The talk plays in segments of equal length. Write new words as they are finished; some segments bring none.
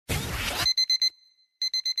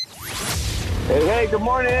Hey, good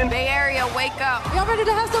morning. Bay Area, wake up. Y'all ready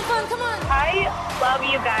to have some fun? Come on. I love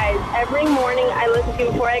you guys. Every morning I listen to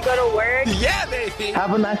you before I go to work. Yeah, baby.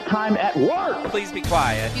 Have a nice time at work. Please be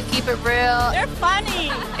quiet. You keep it real. They're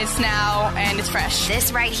funny. It's now and it's fresh.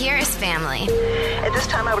 This right here is family. At this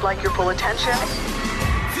time, I would like your full attention.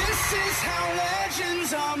 This is how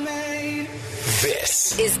legends are made.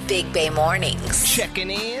 This is Big Bay Mornings. Checking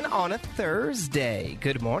in on a Thursday.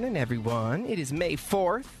 Good morning, everyone. It is May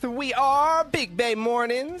 4th. We are Big Bay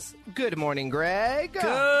Mornings. Good morning, Greg.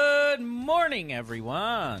 Good morning,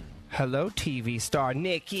 everyone. Hello, TV star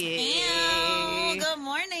Nikki. Ew, good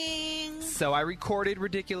morning. So I recorded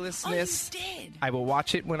Ridiculousness. Oh, you did? I will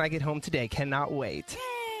watch it when I get home today. Cannot wait. Yay.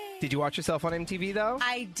 Did you watch yourself on MTV, though?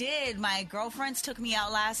 I did. My girlfriends took me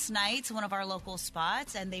out last night to one of our local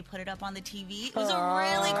spots, and they put it up on the TV. It was a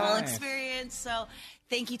really cool experience. So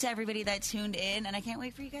thank you to everybody that tuned in, and I can't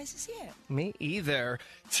wait for you guys to see it. Me either.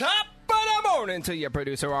 Top of the morning to your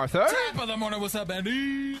producer, Arthur. Top of the morning, what's up,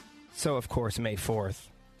 Andy? So, of course, May 4th.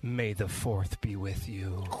 May the 4th be with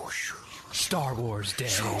you. Star Wars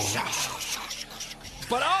Day.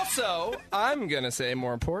 But also, I'm going to say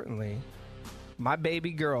more importantly, my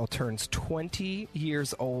baby girl turns 20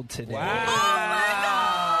 years old today. Wow. Oh, my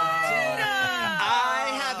God.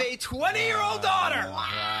 I have a 20-year-old daughter.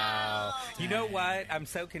 Wow. You know what? I'm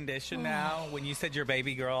so conditioned now. When you said your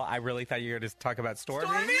baby girl, I really thought you were going to talk about Stormy.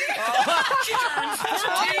 She turns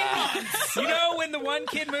 14 months. You know, when the one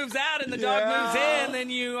kid moves out and the dog moves in, then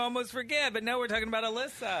you almost forget. But no, we're talking about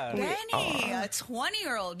Alyssa. Benny, a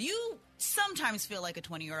 20-year-old. You sometimes feel like a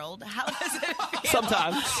 20-year-old. How does it feel?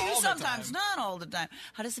 Sometimes. Sometimes, not all the time.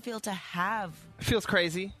 How does it feel to have? It feels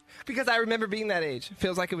crazy because I remember being that age. It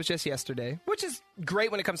feels like it was just yesterday, which is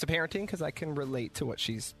great when it comes to parenting because I can relate to what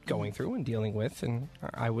she's going through and dealing with. And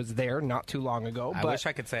I was there not too long ago. I wish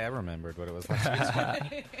I could say I remembered what it was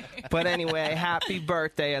like. But anyway, happy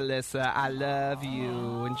birthday, Alyssa. I love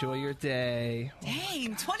you. Enjoy your day.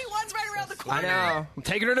 Dang, 21's right around the corner. I know. I'm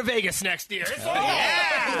taking her to Vegas next year.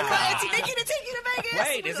 Yeah. It's Nikki to take you to Vegas.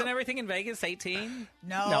 Wait, isn't everything in Vegas 18?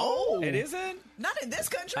 No. It isn't? Not in this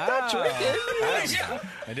country.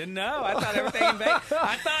 I didn't know. I thought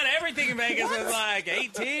everything in Vegas was like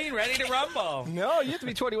 18, ready to rumble. No, you have to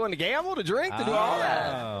be 21 to gamble, to drink, to do all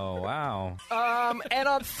that. Oh, wow. And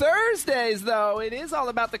on Thursdays, though, it is all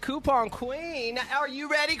about the Coupon Queen. Are you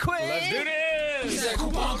ready, Queen? Let's do this. He's that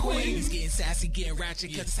coupon queen. He's getting sassy, getting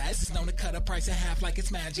ratchet. Cause Sass is known to cut a price in half like it's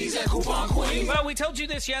magic. He's that coupon queen. Well, we told you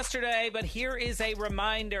this yesterday, but here is a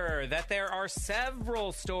reminder that there are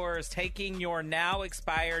several stores taking your now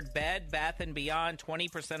expired Bed Bath & Beyond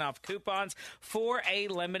 20% off coupons for a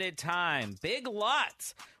limited time. Big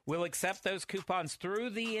Lots will accept those coupons through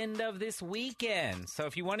the end of this weekend. So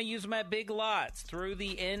if you want to use them at Big Lots through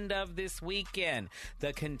the end of this weekend,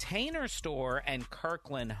 the Container Store and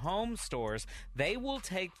Kirkland Home Stores, they will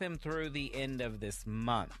take them through the end of this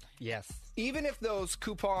month. Yes. Even if those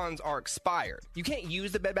coupons are expired, you can't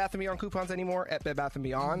use the Bed Bath & Beyond coupons anymore at Bed Bath &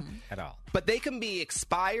 Beyond. At all. But they can be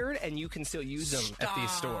expired, and you can still use them at these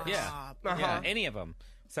stores. Yeah. Yeah, any of them.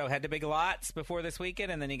 So head to Big Lots before this weekend,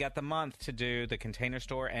 and then you got the month to do the Container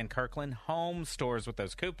Store and Kirkland Home Stores with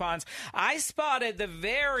those coupons. I spotted the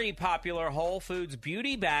very popular Whole Foods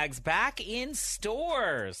beauty bags back in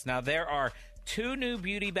stores. Now, there are 2 new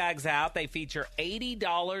beauty bags out. They feature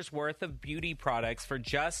 $80 worth of beauty products for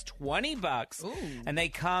just $20. Ooh. And they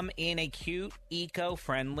come in a cute,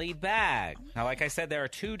 eco-friendly bag. Now, like I said, there are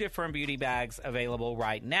 2 different beauty bags available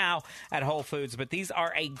right now at Whole Foods, but these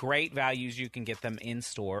are a great values. You can get them in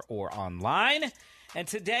store or online. And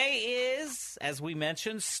today is, as we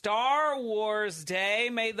mentioned, Star Wars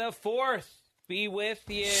Day. May the 4th be with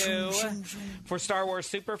you. For Star Wars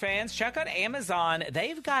superfans, check out Amazon.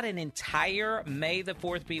 They've got an entire May the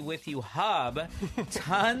 4th be with you hub.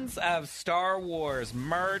 Tons of Star Wars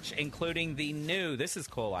merch, including the new, this is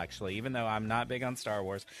cool actually, even though I'm not big on Star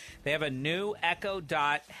Wars. They have a new Echo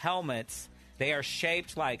Dot helmets. They are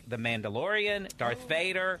shaped like the Mandalorian, Darth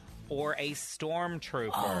Vader, or a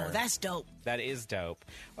stormtrooper. Oh, that's dope. That is dope.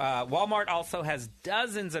 Walmart also has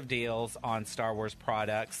dozens of deals on Star Wars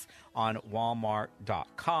products on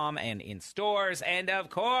Walmart.com and in stores. And, of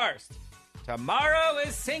course, tomorrow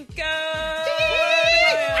is Cinco de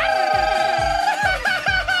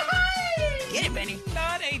Get it, Benny.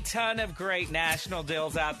 Not a ton of great national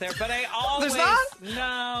deals out there, but I always... There's not?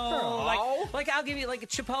 No. Like I'll give you, like,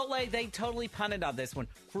 Chipotle, they totally punted on this one.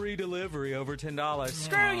 Free delivery over $10.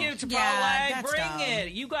 Screw you, Chipotle. Yeah, that's bring dumb.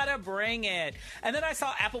 it. You gotta bring it. And then I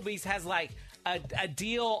saw Applebee's has, like, a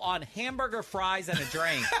deal on hamburger fries and a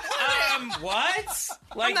drink. What?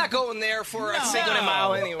 I'm not going there for a Cinco de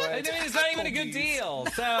Mayo anyway. I mean, it's not even a good deal.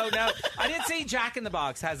 So, no, I did see Jack in the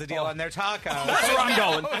Box has a deal on their tacos. That's where I'm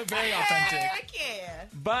going. Very authentic. Heck yeah.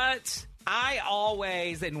 But I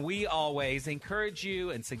always, and we always, encourage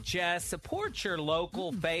you and suggest support your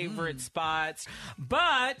local favorite spots.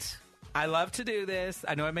 But I love to do this.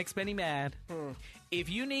 I know it makes Benny mad. If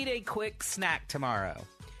you need a quick snack tomorrow,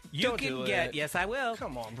 you Don't can do get. it. Yes, I will.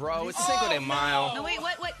 Come on, bro. It's Cinco de Mayo. No, wait,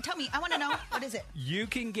 what? Tell me. I want to know. What is it? You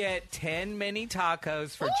can get 10 mini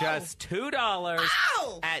tacos for just $2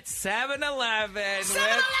 at 7-Eleven.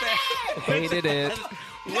 Hated it.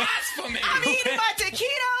 Blasphemy. I'm eating my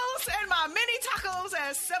taquitos and my mini tacos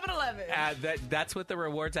at 7-Eleven. That's what the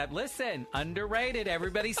rewards at. Listen, underrated.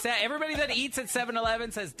 Everybody that eats at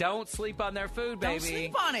 7-Eleven says don't sleep on their food, baby. Don't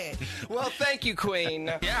sleep on it. Well, thank you, Queen.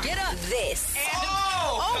 Get up. This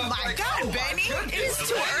Oh my God, Benny. It is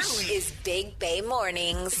too early. is Big Bay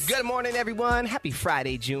Mornings. Good morning, everyone. Happy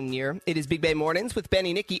Friday, Junior. It is Big Bay Mornings with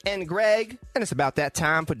Benny, Nikki, and Greg. And it's about that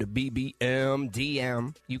time for the BBM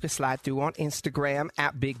DM. You can slide through on Instagram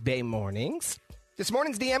at Big Bay Mornings. This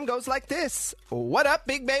morning's DM goes like this. What up,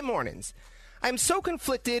 Big Bay Mornings? I'm so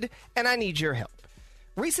conflicted, and I need your help.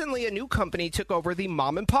 Recently, a new company took over the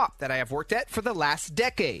mom and pop that I have worked at for the last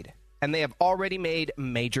decade. And they have already made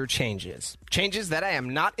major changes. Changes that I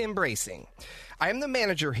am not embracing. I am the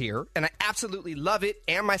manager here, and I absolutely love it,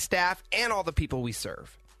 and my staff, and all the people we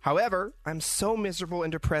serve. However, I'm so miserable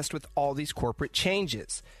and depressed with all these corporate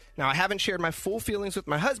changes. Now, I haven't shared my full feelings with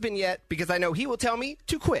my husband yet, because I know he will tell me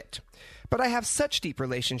to quit. But I have such deep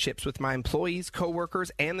relationships with my employees, coworkers,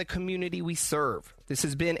 and the community we serve. This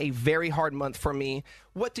has been a very hard month for me.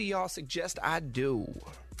 What do y'all suggest I do?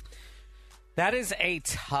 That is a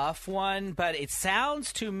tough one, but it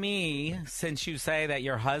sounds to me, since you say that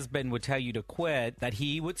your husband would tell you to quit, that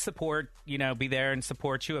he would support, be there and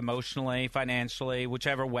support you emotionally, financially,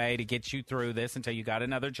 whichever way to get you through this until you got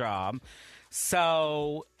another job.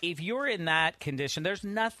 So if you're in that condition, there's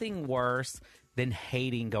nothing worse than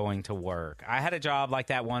hating going to work. I had a job like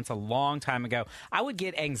that once a long time ago. I would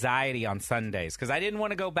get anxiety on Sundays because I didn't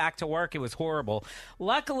want to go back to work. It was horrible.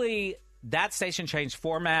 Luckily, that station changed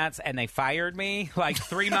formats and they fired me like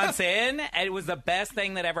 3 months in. And it was the best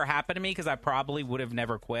thing that ever happened to me because I probably would have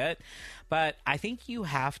never quit. But I think you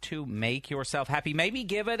have to make yourself happy. Maybe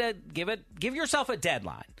give yourself a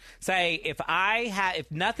deadline. Say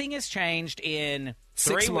if nothing has changed in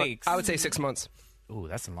 3 weeks. I would say 6 months. Ooh,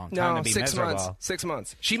 that's a long time to be miserable. 6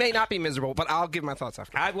 months. She may not be miserable, but I'll give my thoughts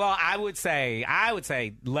after. I would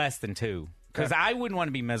say less than 2. Because I wouldn't want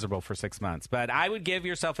to be miserable for 6 months. But I would give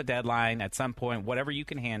yourself a deadline at some point, whatever you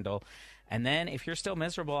can handle. And then if you're still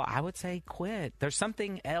miserable, I would say quit. There's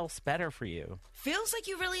something else better for you. Feels like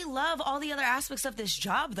you really love all the other aspects of this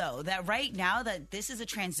job, though. That right now that this is a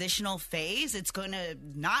transitional phase, it's going to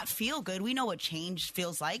not feel good. We know what change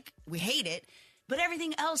feels like. We hate it. But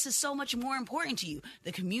everything else is so much more important to you.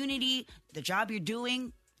 The community, the job you're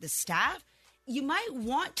doing, the staff. You might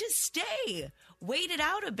want to stay. Wait it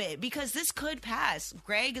out a bit because this could pass.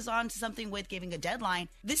 Greg is on to something with giving a deadline.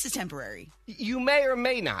 This is temporary. You may or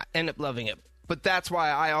may not end up loving it. But that's why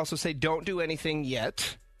I also say don't do anything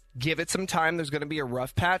yet. Give it some time. There's going to be a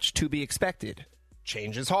rough patch to be expected.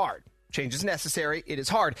 Change is hard. Change is necessary. It is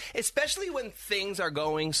hard. Especially when things are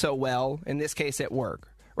going so well, in this case at work,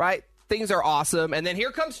 right? Things are awesome. And then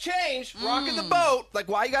here comes change, rocking the boat. Like,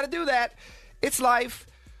 why you got to do that? It's life.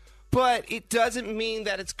 But it doesn't mean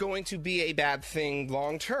that it's going to be a bad thing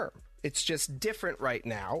long term. It's just different right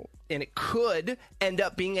now, and it could end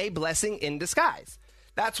up being a blessing in disguise.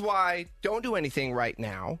 That's why don't do anything right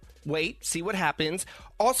now. Wait, see what happens.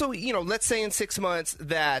 Also, let's say in 6 months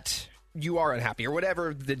that you are unhappy or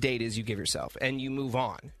whatever the date is you give yourself and you move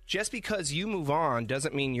on. Just because you move on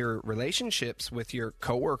doesn't mean your relationships with your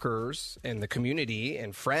coworkers and the community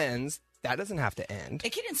and friends, that doesn't have to end.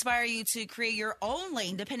 It can inspire you to create your own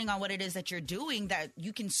lane depending on what it is that you're doing, that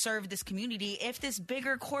you can serve this community if this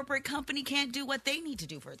bigger corporate company can't do what they need to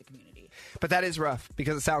do for the community. But that is rough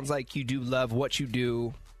because it sounds like you do love what you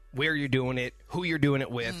do, where you're doing it, who you're doing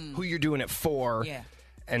it with, who you're doing it for. Yeah.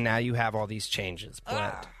 And now you have all these changes.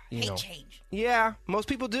 But, hate change. Yeah, most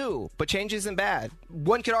people do. But change isn't bad.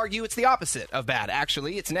 One could argue it's the opposite of bad,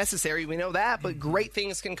 actually. It's necessary, we know that. But great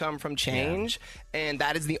things can come from change. Yeah. And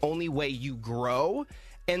that is the only way you grow.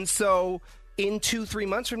 And so in 2-3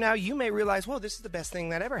 months from now, you may realize, well, this is the best thing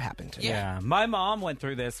that ever happened to me. Yeah. My mom went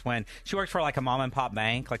through this when she worked for like a mom and pop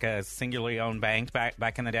bank, like a singularly owned bank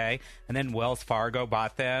back in the day. And then Wells Fargo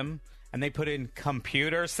bought them. and they put in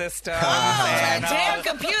computer systems. Damn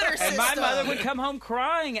computer system. And my mother would come home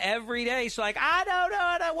crying every day. She's like, I don't know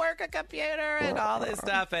how to work a computer and all this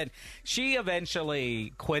stuff. And she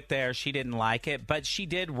eventually quit there. She didn't like it, but she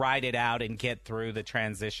did ride it out and get through the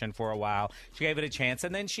transition for a while. She gave it a chance,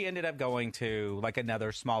 and then she ended up going to like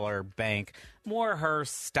another smaller bank, more her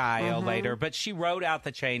style later. But she wrote out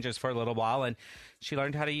the changes for a little while, and she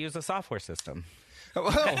learned how to use a software system. Oh,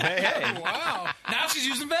 hey. Wow. Now she's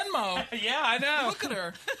using Venmo. Yeah, I know. Look at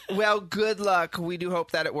her. Well, good luck. We do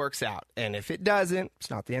hope that it works out. And if it doesn't, it's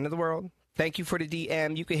not the end of the world. Thank you for the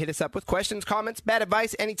DM. You can hit us up with questions, comments, bad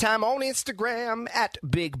advice anytime on Instagram at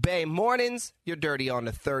Big Bay Mornings. Your Dirty on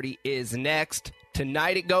the 30 is next.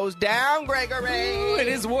 Tonight it goes down, Gregory. Ooh, it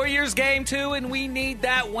is Warriors game 2, and we need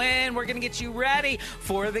that win. We're going to get you ready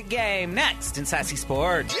for the game next in Sassy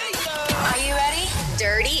Sports. Are you ready?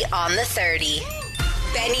 Dirty on the 30.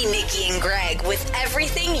 Benny, Nikki, and Greg with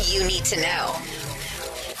everything you need to know.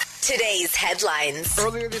 Today's headlines.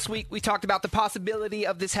 Earlier this week, we talked about the possibility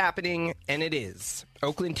of this happening, and it is.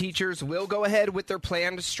 Oakland teachers will go ahead with their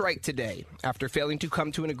planned strike today after failing to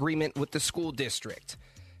come to an agreement with the school district.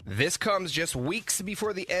 This comes just weeks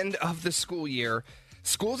before the end of the school year.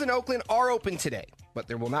 Schools in Oakland are open today, but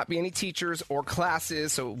there will not be any teachers or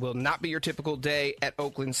classes, so it will not be your typical day at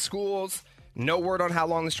Oakland schools. No word on how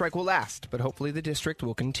long the strike will last, but hopefully the district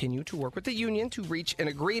will continue to work with the union to reach an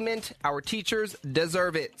agreement. Our teachers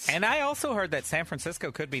deserve it. And I also heard that San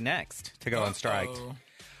Francisco could be next to go on strike.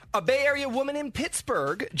 A Bay Area woman in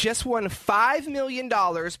Pittsburgh just won $5 million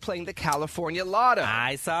playing the California Lotto.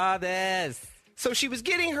 I saw this. So she was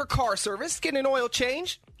getting her car serviced, getting an oil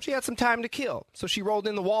change. She had some time to kill. So she rolled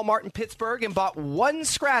in the Walmart in Pittsburgh and bought one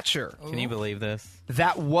scratcher. Can you believe this?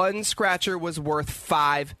 That one scratcher was worth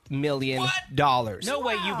 $5 million. No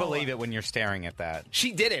way you believe it when you're staring at that.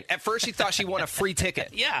 She didn't. At first, she thought she won a free ticket.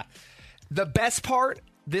 Yeah. The best part,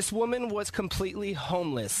 this woman was completely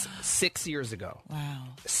homeless 6 years ago. Wow.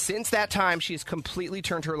 Since that time, she has completely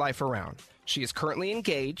turned her life around. She is currently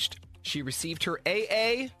engaged. She received her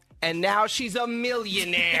AA, and now she's a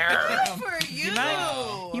millionaire. Good for you.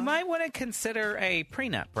 You might want to consider a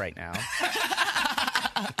prenup right now.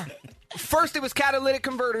 First, it was catalytic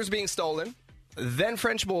converters being stolen, then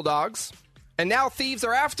French bulldogs, and now thieves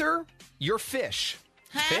are after your fish.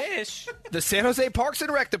 Fish? The San Jose Parks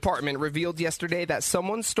and Rec Department revealed yesterday that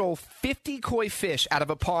someone stole 50 koi fish out of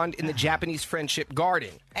a pond in the Japanese Friendship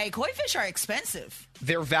Garden. Hey, koi fish are expensive.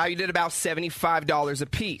 They're valued at about $75 a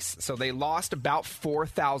piece, so they lost about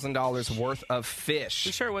 $4,000 worth of fish.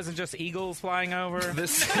 You sure it wasn't just eagles flying over?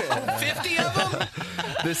 50 of them?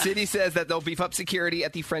 The city says that they'll beef up security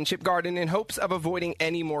at the Friendship Garden in hopes of avoiding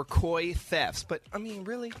any more koi thefts. But, I mean,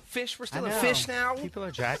 really? Fish? We're still in fish now? People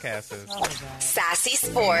are jackasses. Sassy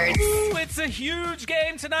Sports. Ooh, it's a huge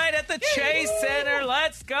game tonight at the Chase Center.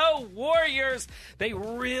 Let's go, Warriors. They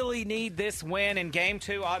really need this win in Game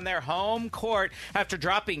 2 on their home court after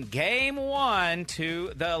dropping Game 1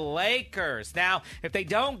 to the Lakers. Now, if they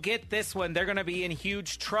don't get this one, they're going to be in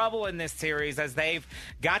huge trouble in this series as they've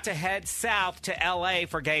got to head south to L.A.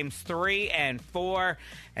 for Games 3 and 4.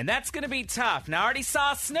 And that's going to be tough. Now, I already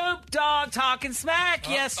saw Snoop Dogg talking smack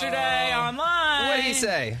yesterday online. What did he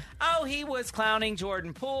say? Oh, he was clowning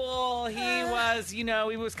Jordan Poole. He was, he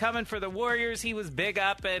was coming for the Warriors. He was big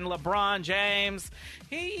up in LeBron James.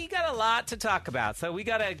 He got a lot to talk about. So we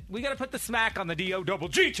gotta put the smack on the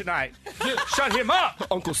D-O-double-G tonight. Shut him up.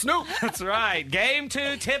 Uncle Snoop. That's right. Game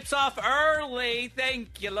 2 tips off early.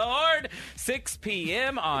 Thank you, Lord. 6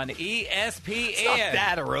 p.m. on ESPN. It's not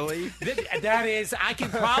that early. That is, I can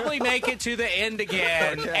probably make it to the end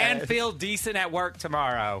again and feel decent at work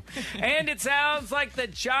tomorrow. And it sounds like the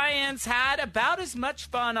Giants had about as much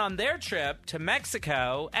fun on their trip to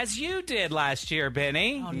Mexico as you did last year,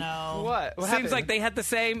 Benny. Oh, no. What? What Seems happened? like they had the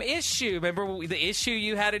same issue. Remember the issue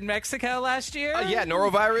you had in Mexico last year? Yeah,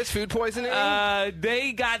 norovirus, food poisoning.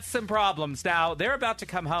 They got some problems. Now, they're about to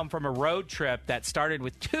come home from a road trip that started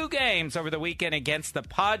with 2 games over the weekend against the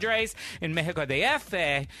Padres in Mexico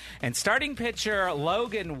DF. And starting pitcher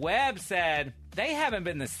Logan Webb said they haven't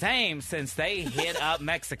been the same since they hit up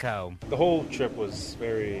Mexico. The whole trip was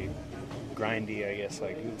very grindy, I guess.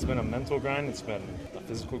 Like, it's been a mental grind. It's been a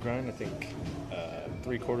physical grind. I think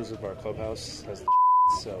 3/4 of our clubhouse has the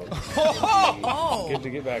so good to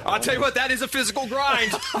get back. I'll tell you what, that is a physical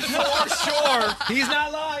grind for sure. He's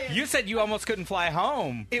not lying. You said you almost couldn't fly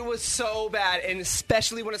home. It was so bad, and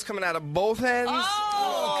especially when it's coming out of both ends.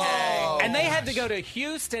 Oh, Okay. And they had to go to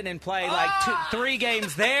Houston and play like 3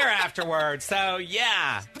 games there afterwards. So,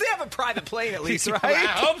 yeah. They have a private plane at least, right? I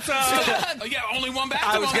hope so. Yeah, only one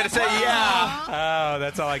basketball. I was going to say, yeah. Oh,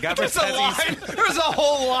 that's all I got for There's a line. There's a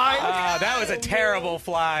whole line. That was a terrible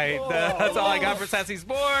flight. That's all I got for Sassy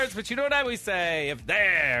Sports. But you know what I always say? If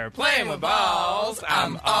they're playing with balls,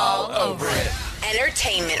 I'm all over it.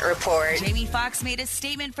 Entertainment Report. Jamie Foxx made a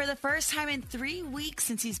statement for the first time in 3 weeks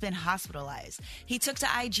since he's been hospitalized. He took to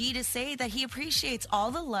IG to say that he appreciates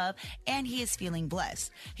all the love and he is feeling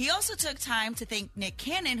blessed. He also took time to thank Nick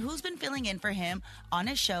Cannon, who's been filling in for him on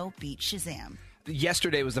his show Beat Shazam.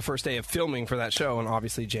 Yesterday was the first day of filming for that show, and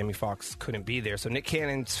obviously Jamie Foxx couldn't be there. So Nick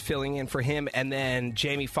Cannon's filling in for him, and then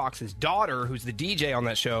Jamie Foxx's daughter, who's the DJ on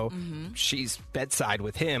that show, she's bedside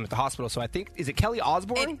with him at the hospital. So I think, is it Kelly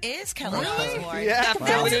Osbourne? It is Kelly Osbourne. Yeah,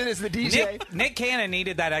 filling in as the DJ. Nick Cannon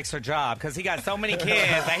needed that extra job because he got so many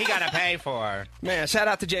kids that he got to pay for. Man, shout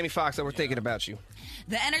out to Jamie Foxx that we're thinking about you.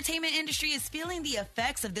 The entertainment industry is feeling the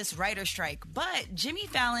effects of this writer strike, but Jimmy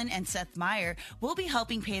Fallon and Seth Meyers will be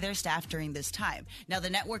helping pay their staff during this time. Now, the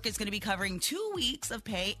network is going to be covering 2 weeks of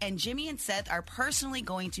pay, and Jimmy and Seth are personally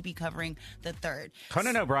going to be covering the third.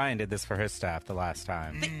 Conan O'Brien did this for his staff the last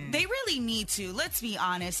time. They really need to. Let's be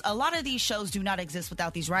honest. A lot of these shows do not exist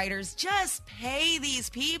without these writers. Just pay these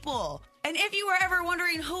people. And if you were ever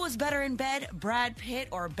wondering who was better in bed, Brad Pitt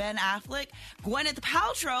or Ben Affleck, Gwyneth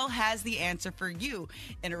Paltrow has the answer for you.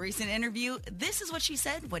 In a recent interview, this is what she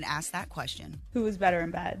said when asked that question. Who was better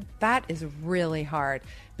in bed? That is really hard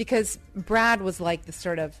because Brad was like the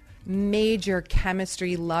sort of major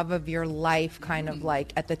chemistry love of your life kind of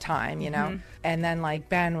like at the time, you know? And then like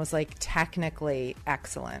Ben was like technically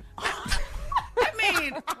excellent. I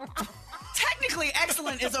mean, technically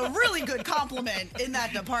excellent is a really good compliment in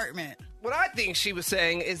that department. What I think she was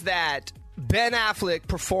saying is that Ben Affleck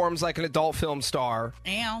performs like an adult film star.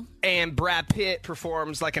 Ow. And Brad Pitt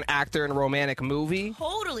performs like an actor in a romantic movie.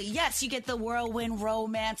 Totally. Yes, you get the whirlwind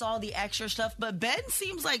romance, all the extra stuff, but Ben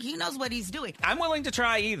seems like he knows what he's doing. I'm willing to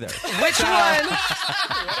try either. Which one?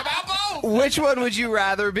 What about both? Which one would you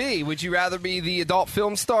rather be? Would you rather be the adult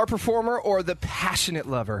film star performer or the passionate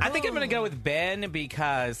lover? I think I'm going to go with Ben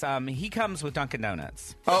because he comes with Dunkin'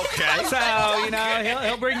 Donuts. Okay. So, you know,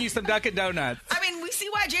 he'll bring you some Dunkin' Donuts. I mean, we see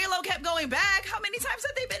why J-Lo kept going back. How many times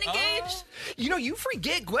have they been engaged? You know, you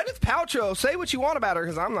forget Gwyneth Paltrow. Say what you want about her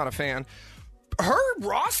because I'm not a fan. Her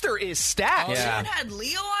roster is stacked. She even had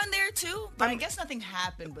Leo on there too, but I guess nothing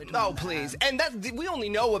happened between them. Please. And that we only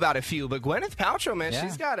know about a few, but Gwyneth Paltrow, man,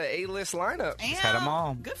 she's got an A-list lineup. She's had them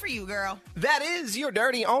all. Good for you, girl. That is your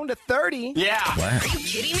Dirty on to 30. Yeah. Are you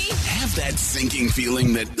kidding me? Have that sinking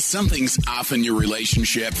feeling that something's off in your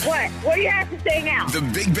relationship. What? What do you have to say now? The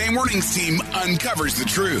Big Bay Mornings team uncovers the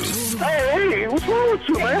truth. Hey, what's wrong with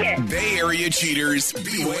you, man? Bay Area cheaters,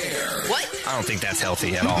 beware. What? I don't think that's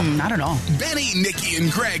healthy at all. Not at all. Benny, Nikki,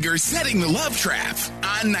 and Greg are setting the love trap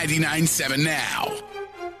on 99.7 Now.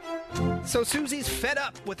 So Susie's fed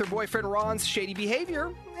up with her boyfriend Ron's shady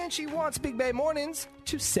behavior, and she wants Big Bay Mornings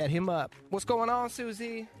to set him up. What's going on,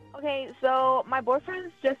 Susie? Okay, so my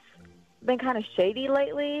boyfriend's just been kind of shady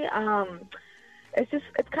lately.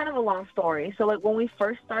 It's kind of a long story. So, like, when we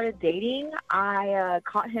first started dating, I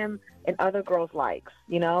caught him in other girls' likes.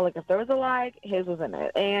 You know, like, if there was a like, his was in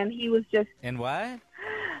it. And he was just... And what?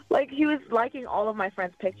 Like, he was liking all of my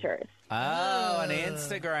friends' pictures. Oh, on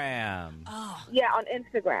Instagram. Oh. Yeah, on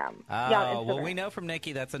Instagram. Oh, well, we know from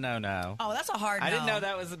Nikki that's a no-no. Oh, that's a hard no. I didn't know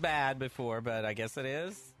that was bad before, but I guess it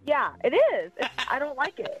is. Yeah, it is. I don't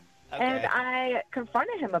like it. Okay. And I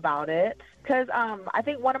confronted him about it because I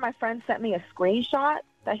think one of my friends sent me a screenshot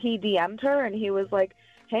that he DM'd her, and he was like,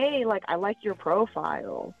 hey, like, I like your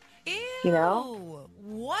profile. Ew. You know?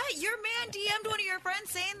 What? Your man DM'd one of your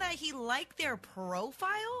friends saying that he liked their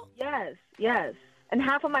profile? Yes. And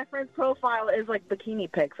half of my friend's profile is, like, bikini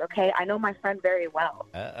pics, okay? I know my friend very well.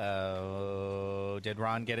 Uh-oh. Did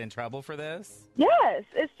Ron get in trouble for this? Yes.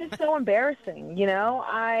 It's just so embarrassing, you know?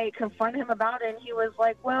 I confronted him about it, and he was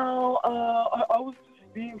like, well, I was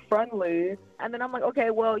just being friendly. And then I'm like, okay,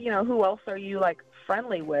 well, you know, who else are you, like,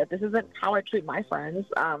 friendly with? This isn't how I treat my friends.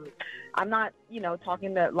 I'm not, you know,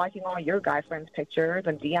 liking all your guy friends' pictures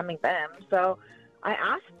and DMing them. So I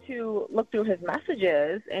asked to look through his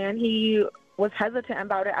messages, and he was hesitant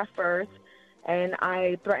about it at first, and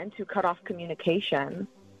I threatened to cut off communication.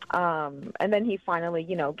 And then he finally,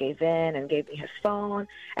 you know, gave in and gave me his phone.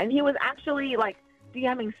 And he was actually, like,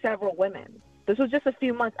 DMing several women. This was just a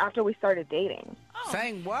few months after we started dating. Oh.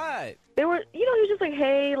 Saying what? They were, you know, he was just like,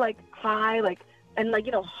 hey, like, hi, like, and, like,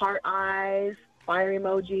 you know, heart eyes, fire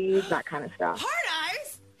emojis, that kind of stuff. Heart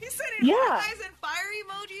eyes? He's sending heart eyes and fire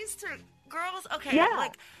emojis to girls? Okay. Yeah.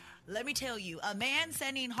 Like, let me tell you, a man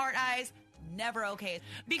sending heart eyes, never okay.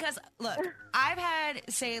 Because, look, I've had,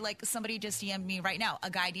 say, like, somebody just DM'd me right now. A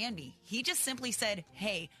guy DM'd me. He just simply said,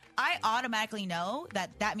 hey, I automatically know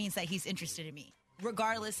that means that he's interested in me,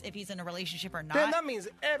 regardless if he's in a relationship or not. Then that means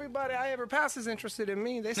everybody I ever pass is interested in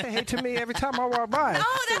me. They say hey to me every time I walk by.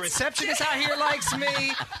 No, the receptionist out here likes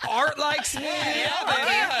me. Art likes me.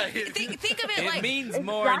 Think of it like... It means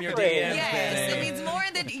more in your DMs. Yes, it means more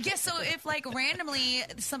than... Yes, so if, like, randomly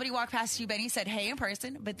somebody walked past you, Benny, said hey in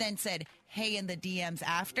person, but then said hey in the DMs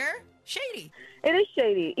after, shady. It is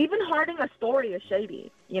shady. Even hearting a story is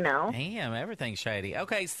shady, you know? Damn, everything's shady.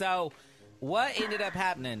 Okay, so... what ended up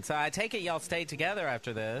happening? So I take it y'all stayed together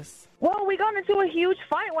after this. Well, we got into a huge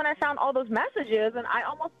fight when I found all those messages, and I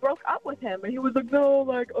almost broke up with him. And he was like, no,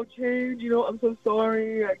 like, I'll change, you know, I'm so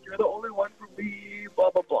sorry. Like, you're the only one for me, blah,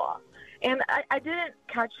 blah, blah. And I didn't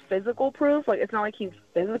catch physical proof. Like, it's not like he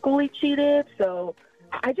physically cheated, so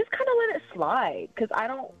I just kind of let it slide because I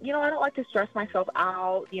don't like to stress myself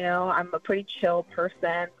out. You know, I'm a pretty chill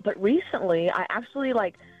person. But recently, I actually,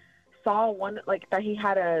 like, saw one, like, that he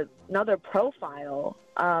had another profile,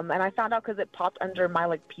 and I found out because it popped under my,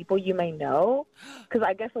 like, people you may know, because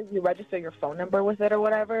I guess, like, you register your phone number with it or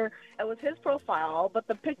whatever. It was his profile, but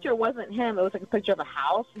the picture wasn't him. It was, like, a picture of a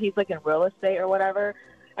house. He's, like, in real estate or whatever.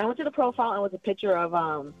 I went to the profile, and it was a picture of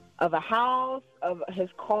a house, of his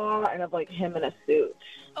car, and of, like, him in a suit.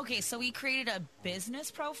 Okay, so he created a business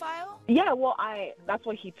profile? Yeah, well, that's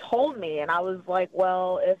what he told me, and I was like,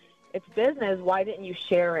 well, if it's business, why didn't you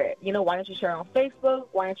share it? You know, why didn't you share it on Facebook?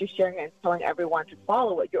 Why aren't you sharing it and telling everyone to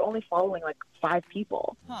follow it? You're only following, like, 5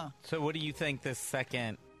 people. Huh. So what do you think this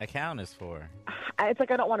second account is for? It's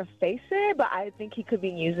like I don't want to face it, but I think he could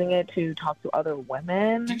be using it to talk to other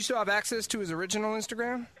women. Do you still have access to his original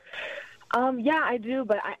Instagram? Yeah, I do,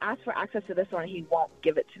 but I asked for access to this one, and he won't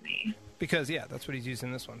give it to me. Because, yeah, that's what he's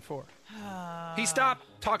using this one for. He stopped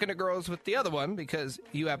talking to girls with the other one because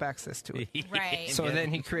you have access to it. Right. So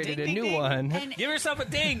then he created Ding, a ding, new ding. one. And- Give yourself a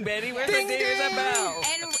ding, Betty. Where's Ding, the ding? Where's that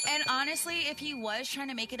ding. bell? And honestly, if he was trying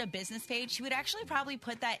to make it a business page, he would actually probably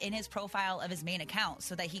put that in his profile of his main account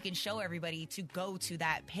so that he can show everybody to go to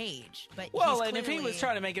that page. But Well, he's and if he was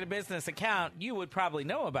trying to make it a business account, you would probably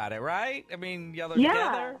know about it, right? I mean, y'all are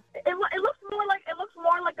together. It looks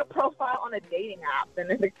more like a profile on a dating app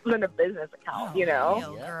than a business account. You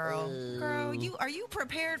know, girl, are you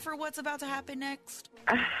prepared for what's about to happen next?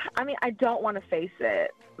 I mean, I don't want to face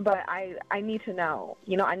it, but I need to know.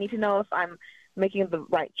 You know, I need to know if I'm making the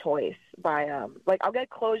right choice by I'll get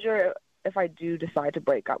closure if I do decide to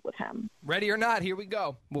break up with him. Ready or not, here we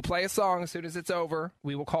go. We'll play a song as soon as it's over.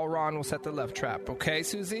 We will call Ron. We'll set the love trap. Okay,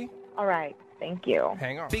 Susie? All right. Thank you.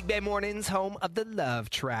 Hang on. Big Bay Mornings, home of the love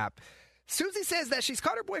trap. Susie says that she's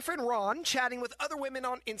caught her boyfriend Ron chatting with other women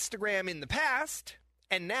on Instagram in the past,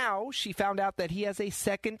 and now she found out that he has a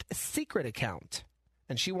second secret account.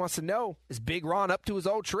 And she wants to know, is Big Ron up to his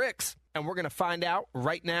old tricks? And we're going to find out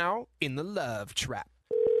right now in the love trap.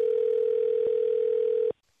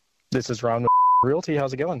 This is Ron with Realty.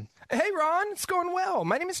 How's it going? Hey, Ron. It's going well.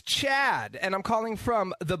 My name is Chad, and I'm calling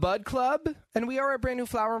from the Bud Club, and we are a brand new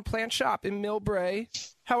flower and plant shop in Millbrae.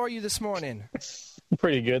 How are you this morning?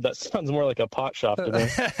 Pretty good. That sounds more like a pot shop to me.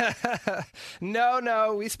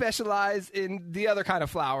 No. We specialize in the other kind of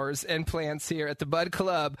flowers and plants here at the Bud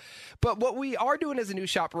Club. But what we are doing as a new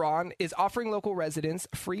shop, Ron, is offering local residents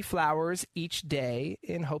free flowers each day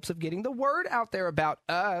in hopes of getting the word out there about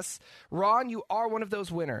us. Ron, you are one of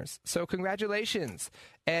those winners. So congratulations.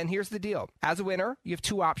 And here's the deal. As a winner, you have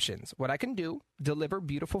 2 options. What I can do, deliver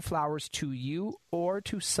beautiful flowers to you or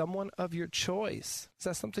to someone of your choice. Is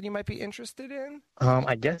that something you might be interested in?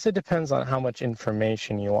 I guess it depends on how much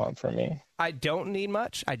information you want from me. I don't need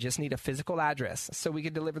much. I just need a physical address so we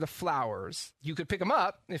could deliver the flowers. You could pick them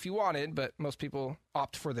up if you wanted, but most people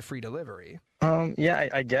opt for the free delivery. Yeah,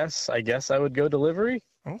 I guess I would go delivery.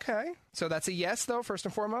 Okay. So that's a yes, though, first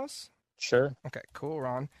and foremost? Sure. Okay, cool,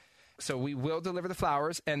 Ron. So we will deliver the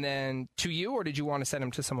flowers, and then to you, or did you want to send them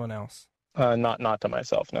to someone else? Not to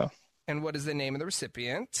myself, no. And what is the name of the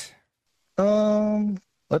recipient?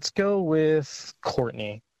 Let's go with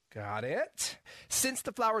Courtney. Got it. Since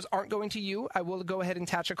the flowers aren't going to you, I will go ahead and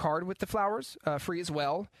attach a card with the flowers, free as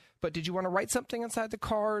well. But did you want to write something inside the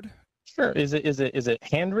card? Sure. Is it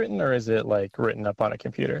handwritten or is it like written up on a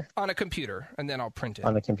computer? On a computer, and then I'll print it.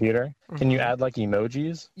 On the computer? Mm-hmm. Can you add like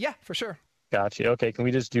emojis? Yeah, for sure. Gotcha. Okay, can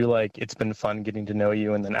we just do like, it's been fun getting to know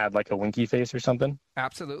you and then add like a winky face or something?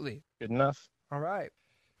 Absolutely. Good enough. All right.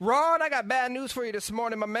 Ron, I got bad news for you this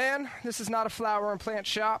morning, my man. This is not a flower and plant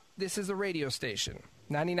shop. This is a radio station.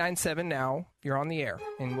 99.7 now. You're on the air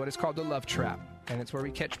in what is called the Love Trap. and it's where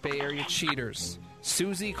we catch Bay Area cheaters.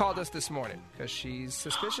 Susie called us this morning because she's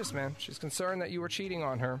suspicious, man. She's concerned that you were cheating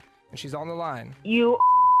on her, and she's on the line. You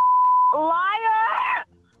liar!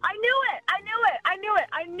 I knew it!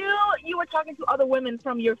 I knew you were talking to other women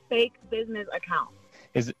from your fake business account.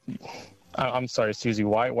 I'm sorry, Susie.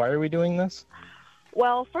 Why are we doing this?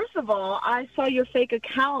 Well, first of all, I saw your fake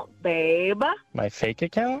account, babe. My fake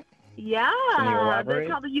account? Yeah, Can you elaborate? the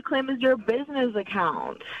account that you claim is your business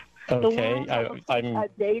account. Okay, I'm a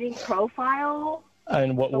dating profile.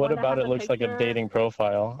 And what about it looks like a picture? dating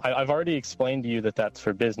profile? I've already explained to you that that's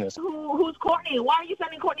for business. Who's Courtney? Why are you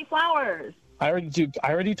sending Courtney flowers? I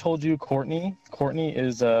already told you, Courtney. Courtney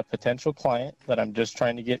is a potential client that I'm just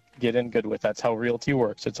trying to get in good with. That's how realty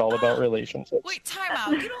works. It's all about relationships. Wait, time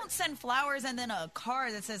out. You don't send flowers and then a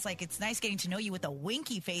card that says, like, it's nice getting to know you with a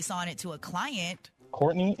winky face on it to a client.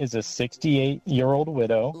 Courtney is a 68-year-old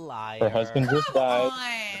widow. Liar. Her husband just died.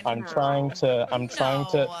 I'm trying to.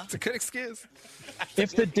 It's a good excuse.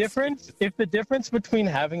 If the difference between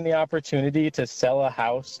having the opportunity to sell a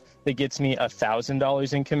house that gets me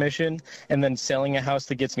 $1,000 in commission and then selling a house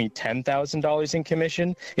that gets me $10,000 in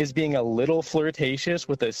commission is being a little flirtatious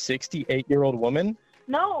with a 68-year-old woman.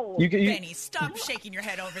 No. Benny, stop shaking your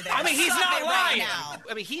head over there. I mean, he's Stop not it lying. right now.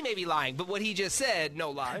 I mean, he may be lying, but what he just said,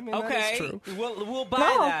 no lie. I mean, Okay, that is true. we'll buy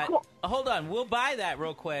that. Hold on, we'll buy that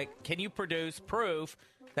real quick. Can you produce proof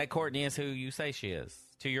that Courtney is who you say she is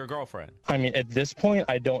to your girlfriend? I mean, at this point,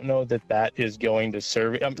 I don't know that is going to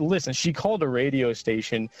serve. Listen, she called a radio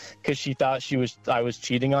station because she thought I was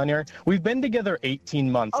cheating on her. We've been together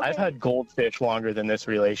 18 months. Okay. I've had goldfish longer than this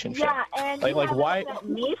relationship. Yeah, and like you why? haven't sent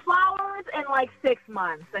me flowers in like 6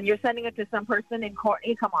 months, and you're sending it to some person in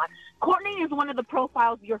Courtney. Come on, Courtney is one of the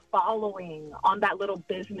profiles you're following on that little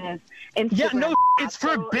business Instagram. Yeah, no, it's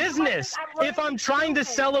for So business. I'm If I'm trying to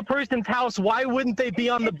sell a person's house, why wouldn't they be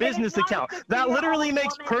on the business account? That literally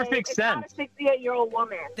makes perfect sense. Not a 68-year-old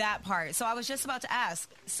woman. That part. So I was just about to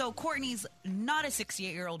ask. So Courtney's not a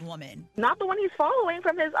 68-year-old woman. Not the one he's following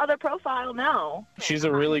from his other profile, no. She's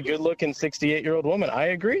a really good-looking 68-year-old woman. I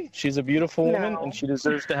agree. She's a beautiful woman, and she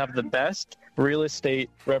deserves to have the best real estate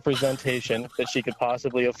representation that she could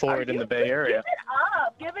possibly afford in the Bay Area.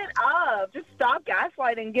 Give it up. Just stop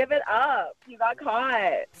gaslighting. Give it up. You got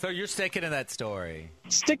caught. So you're sticking to that story.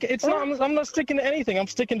 I'm not sticking to anything. I'm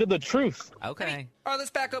sticking to the truth. Okay. All right,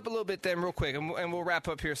 let's back up a little bit then real quick, and we'll wrap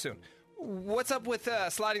up here soon. What's up with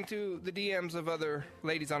sliding through the DMs of other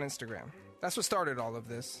ladies on Instagram? That's what started all of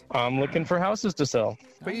this. I'm looking for houses to sell.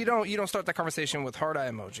 But you don't start that conversation with heart eye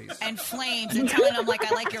emojis. And flames and telling them,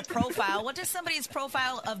 like, I like your profile. What does somebody's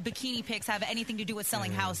profile of bikini pics have anything to do with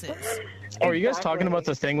selling houses? Oh, are you guys talking about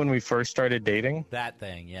the thing when we first started dating? That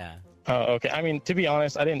thing, yeah. Oh, okay. I mean, to be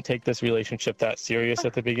honest, I didn't take this relationship that serious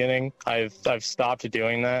at the beginning. I've stopped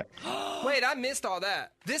doing that. Wait, I missed all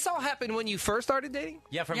that. This all happened when you first started dating?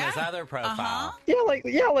 Yeah, from his other profile. Yeah,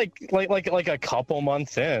 like a couple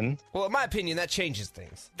months in. Well, in my opinion, that changes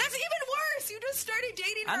things. That's even worse. You just started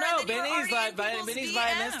dating her. I know, and then you were already in Benny's people's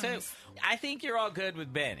buying this DMs. too. I think you're all good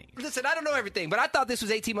with Benny. Listen, I don't know everything, but I thought this was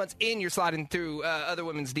 18 months in you're sliding through other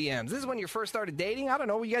women's DMs. This is when you first started dating? I don't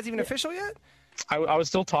know. Were you guys even official yet? I was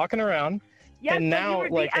still talking around. Yes, and but now, you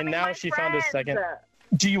were DMing my she found a friends. second.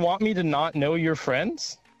 Do you want me to not know your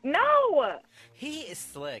friends? No. He is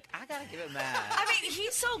slick. I gotta give him that. I mean,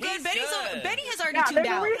 he's so good. He's good. Benny has already Yeah, tuned there's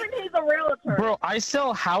a out. reason he's a realtor. Bro, I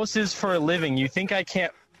sell houses for a living. You think I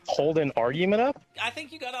can't hold an argument up? I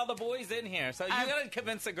think you got all the boys in here, so you gotta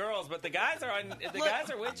convince the girls. But the guys are guys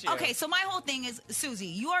are with you. Okay, so my whole thing is, Susie,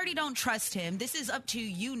 you already don't trust him. This is up to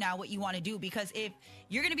you now what you want to do, because if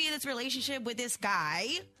you're going to be in this relationship with this guy,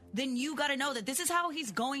 then you got to know that this is how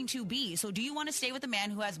he's going to be. So do you want to stay with a man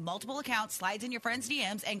who has multiple accounts, slides in your friends'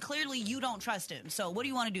 DMs, and clearly you don't trust him? So what do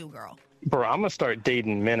you want to do, girl? Bro, I'm going to start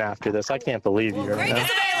dating men after this. I can't believe you right Greg now.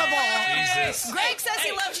 is available. Jesus. Greg says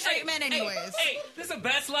he loves straight men anyways. Hey, this is the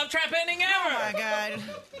best love trap ending ever. Oh, my God.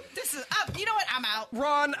 This is up. You know what? I'm out.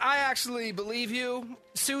 Ron, I actually believe you.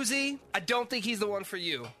 Susie, I don't think he's the one for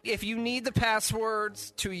you. If you need the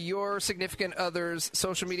passwords to your significant other's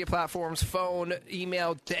social media platforms, phone,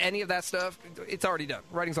 email, to any of that stuff, it's already done.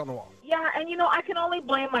 Writing's on the wall. Yeah, and I can only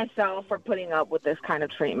blame myself for putting up with this kind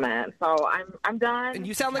of treatment. So I'm done. And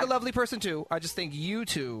you sound like a lovely person, too. I just think you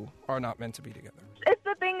two are not meant to be together. It's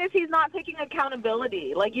the thing is he's not taking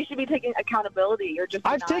accountability. Like, you should be taking accountability. You're just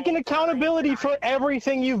I've taken accountability for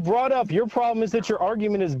everything you've brought up. Your problem is that your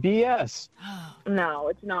argument is BS. No,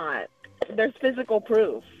 it's not. There's physical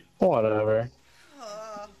proof. Whatever.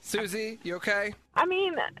 Susie, you okay? I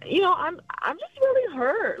mean, I'm just really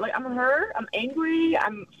hurt. Like, I'm hurt. I'm angry.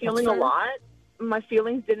 I'm feeling a lot. my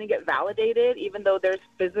feelings didn't get validated, even though there's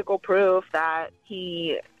physical proof that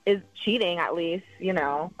he is cheating, at least,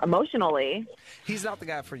 emotionally. He's not the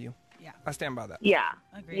guy for you. Yeah. I stand by that. Yeah.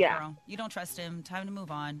 Agreed, Yeah. girl. You don't trust him. Time to move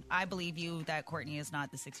on. I believe you that Courtney is not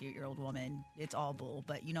the 68-year-old woman. It's all bull.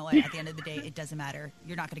 But you know what? At the end of the day, it doesn't matter.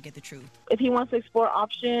 You're not going to get the truth. If he wants to explore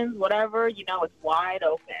options, whatever, it's wide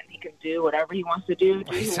open. He can do whatever he wants to do.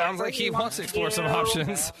 It sounds like he wants to explore some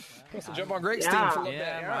options. He wants to jump on Greg's team for a little bit.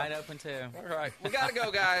 Yeah, I'm right open too. All right. We got to go,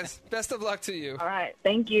 guys. Best of luck to you. All right.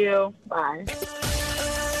 Thank you. Bye.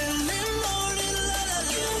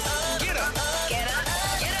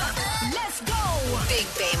 Let's go. Big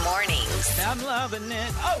Bay Mornings. I'm loving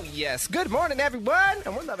it. Oh, yes. Good morning, everyone.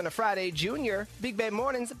 And we're loving a Friday Junior. Big Bay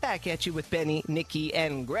Mornings back at you with Benny, Nikki,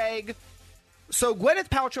 and Greg. So Gwyneth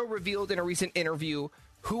Paltrow revealed in a recent interview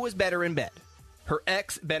who was better in bed, her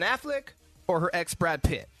ex Ben Affleck or her ex Brad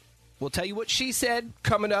Pitt. We'll tell you what she said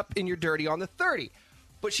coming up in your Dirty on the 30.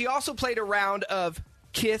 But she also played a round of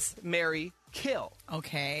Kiss, Marry, Kill.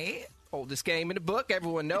 Okay. Oldest game in the book.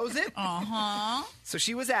 Everyone knows it. Uh-huh. So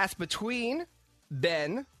she was asked between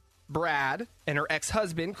Ben, Brad, and her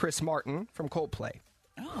ex-husband, Chris Martin, from Coldplay.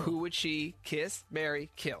 Oh. Who would she kiss, marry,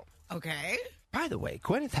 kill? Okay. By the way,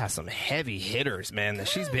 Gwyneth has some heavy hitters, man, that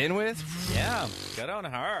she's been with. Yeah, good on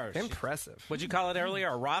her. Impressive. What'd you call it earlier?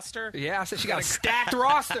 A roster? Yeah, I said she got a stacked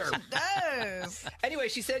roster. Yes. Anyway,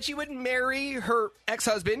 she said she would marry her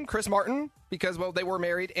ex-husband, Chris Martin, because, well, they were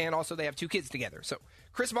married, and also they have 2 kids together. So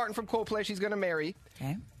Chris Martin from Coldplay, she's going to marry.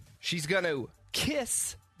 Okay. She's going to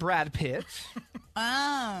kiss Brad Pitt.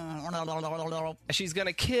 Oh. She's going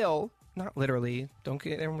to kill, not literally,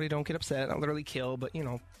 everybody don't get upset, not literally kill, but,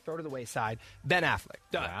 throw to the wayside, Ben Affleck.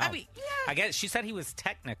 Done. Wow. I mean, yeah. I guess she said he was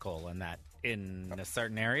technical in a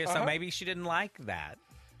certain area, so maybe she didn't like that.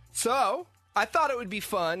 So, I thought it would be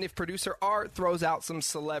fun if producer Art throws out some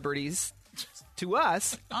celebrities to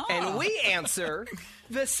us, and we answer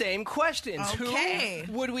the same questions. Okay.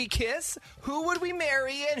 Who would we kiss? Who would we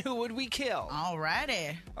marry? And who would we kill?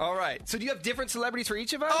 Alrighty. All right. So do you have different celebrities for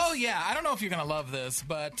each of us? Oh, yeah. I don't know if you're going to love this,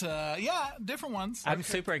 but yeah, different ones. I'm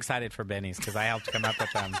super excited for Benny's because I helped come up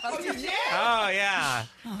with them. Oh, yeah? Oh, yeah.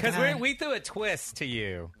 Because we threw a twist to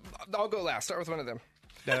you. I'll go last. Start with one of them.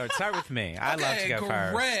 No, start with me. I love to go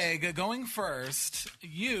first. Greg, going first,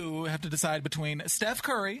 you have to decide between Steph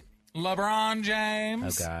Curry, LeBron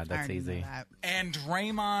James. Oh, God, that's easy. And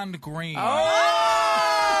Draymond Green. Oh!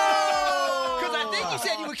 Because I think you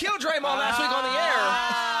said you would kill Draymond last week on the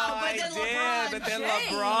air. But then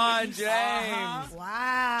LeBron James.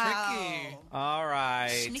 Wow. Tricky. All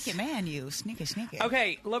right. Sneaky man, you. Sneaky.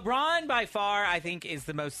 Okay, LeBron by far, I think, is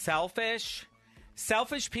the most selfish.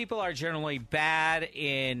 Selfish people are generally bad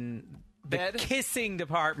in the kissing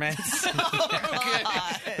departments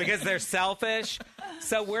because they're selfish.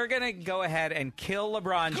 So we're going to go ahead and kill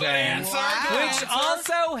LeBron James, which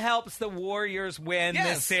also helps the Warriors win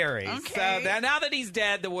this series. Okay. So now that he's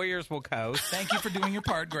dead, the Warriors will coast. Thank you for doing your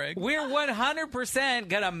part, Greg. We're 100%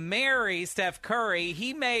 going to marry Steph Curry.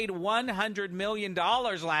 He made $100 million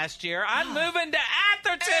last year. I'm moving to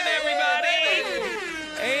Atherton, everybody!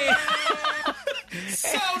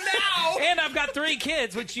 So now... And I've got 3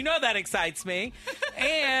 kids, which that excites me.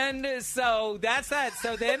 And so that's that.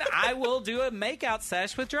 So then I will do a makeout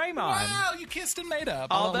sesh with Draymond. Wow, you kissed and made up.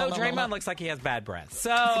 Although Draymond looks like he has bad breath. So,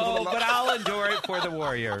 but I'll endure it for the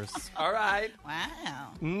Warriors. All right.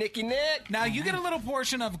 Wow. Nick. Now you get a little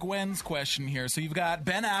portion of Gwen's question here. So you've got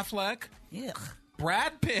Ben Affleck,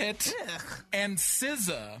 Brad Pitt, and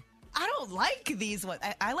SZA. I don't like these ones.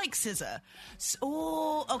 I like SZA.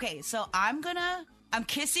 Okay. So I'm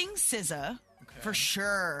kissing SZA for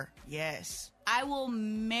sure. Yes. I will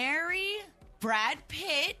marry Brad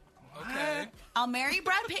Pitt. Okay. I'll marry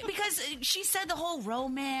Brad Pitt because she said the whole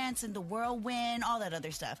romance and the whirlwind, all that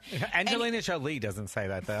other stuff. Angelina Jolie doesn't say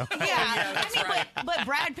that, though. Yeah, but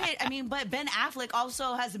Brad Pitt, but Ben Affleck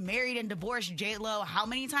also has married and divorced J-Lo how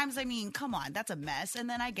many times? I mean, come on, that's a mess. And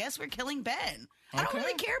then I guess we're killing Ben. I don't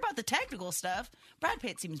really care about the technical stuff. Brad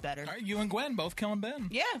Pitt seems better. All right, you and Gwen both killing Ben.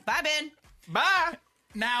 Yeah, bye, Ben. Bye.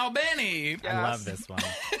 Now, Benny. I love this one.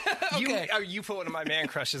 Okay. You put one of my man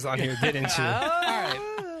crushes on here, didn't you? All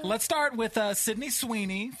right. Let's start with Sydney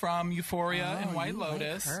Sweeney from Euphoria and White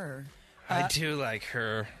Lotus. Like her. I do like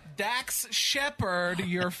her. Dax Shepard,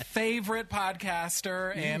 your favorite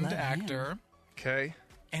podcaster and actor. Okay.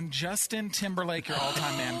 And Justin Timberlake, your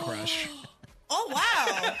all-time man crush. Oh,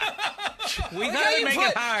 wow. We had to make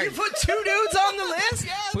it hard. You put 2 dudes on the list?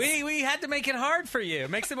 Yes. We had to make it hard for you. It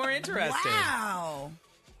makes it more interesting. Wow.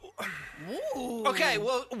 Okay,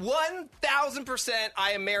 well, 1,000%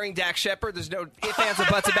 I am marrying Dax Shepard. There's no ifs, ands, or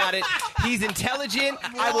buts about it. He's intelligent.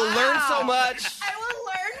 I will learn so much. I will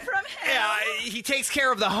learn from him. Yeah, he takes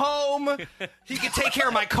care of the home. He can take care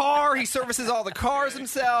of my car. He services all the cars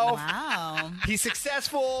himself. Wow. He's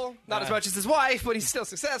successful. Not as much as his wife, but he's still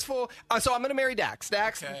successful. So I'm going to marry Dax.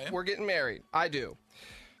 Dax, we're getting married. I do.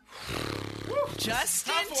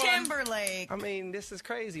 Justin Timberlake. I mean, this is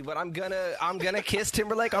crazy, but I'm gonna kiss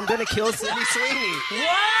Timberlake. I'm gonna kill Sydney Sweeney.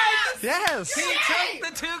 What? Yes. He took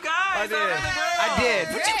the two guys I did. over the girl. I did.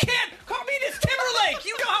 But you can't call me this Timberlake.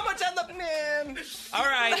 You know how much I love men. All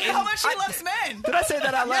right. How much he loves men. Did I say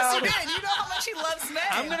that out loud? Yes, you did. You know how much he loves men.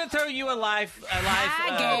 I'm gonna throw you a life.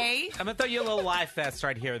 Gay. I'm gonna throw you a little life vest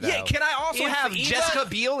right here, though. Yeah. Can I also have Jessica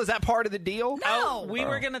Biel? Is that part of the deal? No. We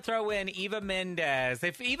were gonna throw in Eva Mendes.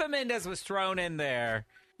 If Eva Mendes was thrown in there,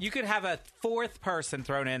 you could have a fourth person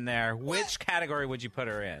thrown in there. Which category would you put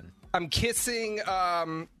her in? I'm kissing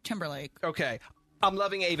Timberlake. Okay. I'm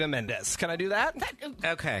loving Eva Mendes. Can I do that?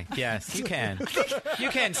 Okay. Yes, you can. You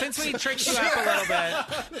can. Since we tricked you up a little bit.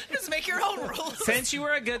 Just make your own rules. Since you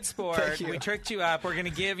were a good sport, we tricked you up. We're going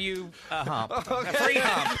to give you a hump. Okay. A free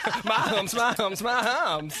hump. My humps, my humps, my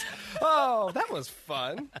humps. Oh, that was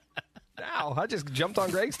fun. Wow, I just jumped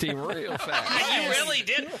on Greg's team real fast. You really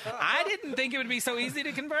did. I didn't think it would be so easy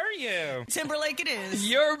to convert you. Timberlake it is.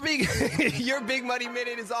 Your big money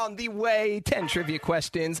minute is on the way. 10 trivia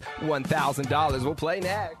questions, $1,000. We'll play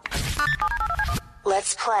next.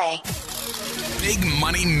 Let's play. Big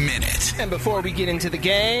Money Minute. And before we get into the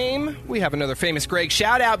game, we have another famous Greg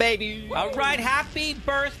shout out, baby. All right, happy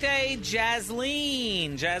birthday,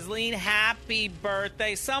 Jasleen. Jasleen, happy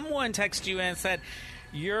birthday. Someone texted you and said,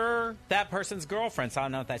 you're that person's girlfriend, so I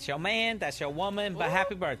don't know if that's your man, that's your woman, but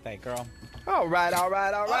happy birthday, girl. All right.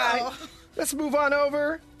 Let's move on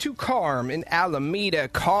over to Carm in Alameda.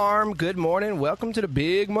 Carm, good morning. Welcome to the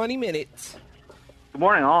Big Money Minute. Good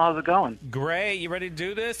morning, all. How's it going? Great. You ready to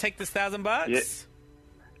do this? Take this $1,000?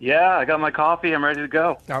 Yeah, I got my coffee. I'm ready to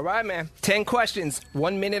go. All right, man. 10 questions,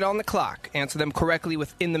 1 minute on the clock. Answer them correctly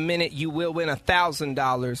within the minute. You will win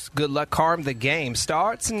 $1,000. Good luck, Carm. The game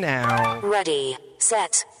starts now. Ready,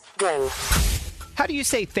 set, go. How do you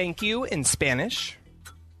say thank you in Spanish?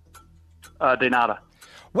 De nada.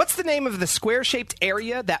 What's the name of the square-shaped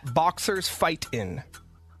area that boxers fight in?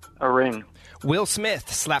 A ring. Will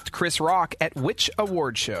Smith slapped Chris Rock at which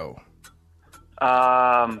award show?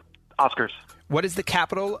 Oscars. What is the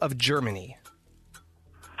capital of Germany?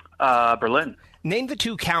 Berlin. Name the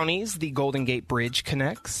two counties the Golden Gate Bridge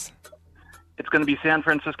connects. It's going to be San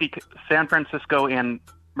Francisco and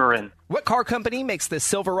Marin. What car company makes the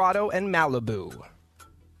Silverado and Malibu?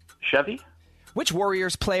 Chevy. Which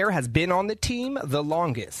Warriors player has been on the team the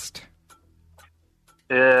longest?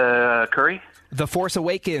 Curry. The Force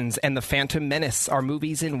Awakens and The Phantom Menace are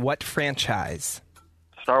movies in what franchise?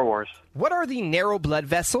 Star Wars. What are the narrow blood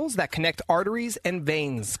vessels that connect arteries and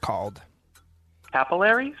veins called?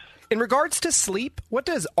 Capillaries. In regards to sleep, what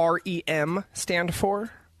does REM stand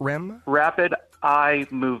for? REM? Rapid eye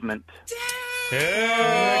movement. If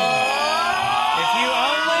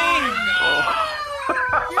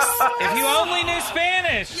you only knew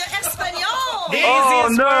Spanish. Espanol. The Oh,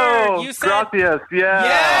 easiest no. word. You said, Gracias. Yeah.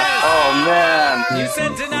 Yes. Oh, man. You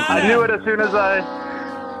said de nada. I knew it as soon as I...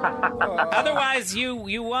 Otherwise, you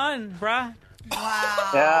won, bruh.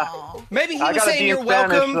 Wow. Yeah. Maybe he I was got a saying D in you're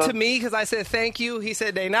welcome Spanish, so- to me because I said thank you. He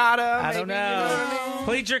said de nada. I don't know.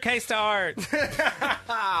 Plead your case to Art.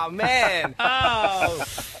 Oh, man. Oh,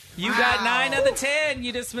 you got 9 of the 10.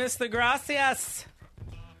 You dismissed the gracias.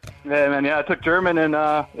 Yeah, man. Yeah, I took German in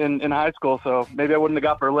high school, so maybe I wouldn't have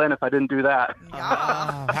got Berlin if I didn't do that.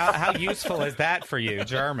 How useful is that for you,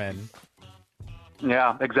 German?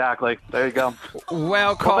 Yeah, exactly. There you go.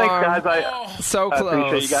 Well, Carm. Thanks, guys. So I close.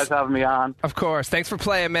 appreciate you guys having me on. Of course. Thanks for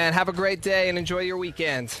playing, man. Have a great day and enjoy your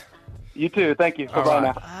weekend. You too. Thank you. Bye-bye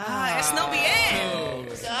right. now. Es no bien.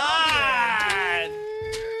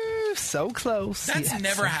 So close. That's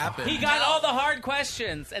never happened. He got all the hard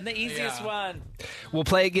questions and the easiest one. We'll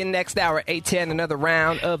play again next hour, 8:10, another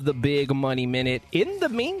round of the Big Money Minute. In the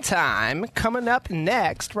meantime, coming up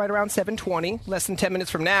next, right around 7:20, less than 10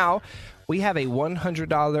 minutes from now, we have a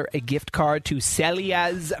 $100 gift card to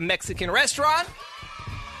Celia's Mexican restaurant.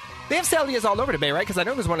 They have Celia's all over the Bay, right? Because I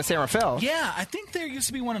know there's one in San Rafael. Yeah, I think there used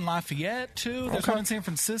to be one in Lafayette, too. There's one in San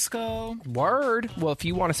Francisco. Word. Well, if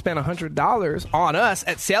you want to spend $100 on us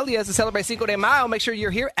at Celia's to celebrate Cinco de Mayo, make sure you're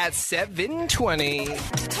here at 7:20.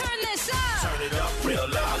 Turn this up. Turn it up real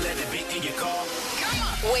loud. Let it beat in your car.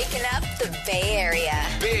 Waking up the Bay Area.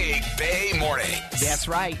 Big Bay Mornings. That's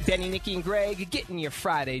right. Benny, Nikki, and Greg getting your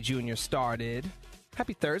Friday Junior started.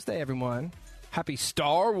 Happy Thursday, everyone. Happy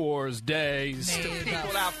Star Wars Days to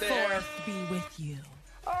people out there. Fourth be with you.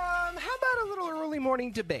 How about a little early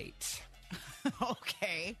morning debate?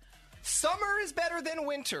 Okay. Summer is better than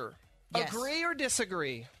winter. Yes. Agree or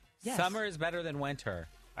disagree? Yes. Summer is better than winter.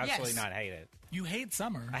 Absolutely Yes. not hate it. You hate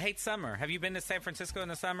summer. I hate summer. Have you been to San Francisco in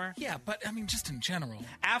the summer? Yeah, but I mean, just in general.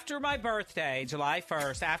 After my birthday, July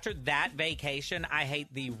 1st, after that vacation, I hate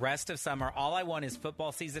the rest of summer. All I want is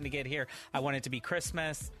football season to get here. I want it to be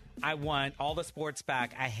Christmas. I want all the sports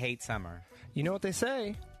back. I hate summer. You know what they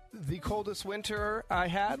say? The coldest winter I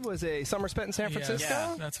had was a summer spent in San Francisco.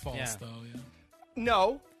 Yeah, that's false, though. Yeah.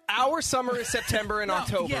 No. Our summer is September and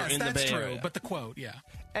October yes, in the that's Bay true. Area. But the quote, yeah.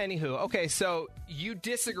 Anywho, okay, so you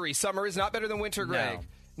disagree. Summer is not better than winter, Greg. No.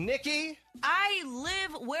 Nikki? I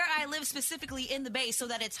live where I live, specifically in the Bay, so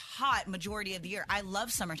that it's hot majority of the year. I love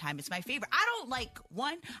summertime. It's my favorite. I don't like,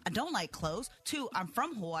 1, I don't like clothes. 2, I'm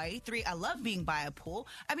from Hawaii. 3, I love being by a pool.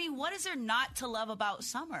 I mean, what is there not to love about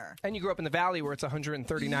summer? And you grew up in the valley where it's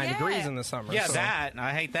 139 degrees in the summer. Yeah, so. that.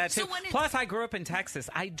 I hate that, too. So when Plus, I grew up in Texas.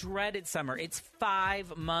 I dreaded summer. It's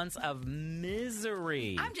 5 months of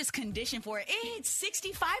misery. I'm just conditioned for it. It's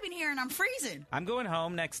 65 in here, and I'm freezing. I'm going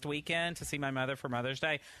home next weekend to see my mother for Mother's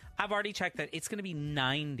Day. I've already checked that it's going to be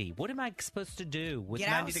 90. What am I supposed to do with Get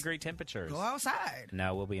 90-degree temperatures? Go outside.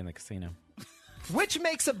 No, we'll be in the casino. Which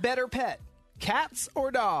makes a better pet? Cats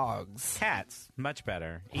or dogs? Cats. Much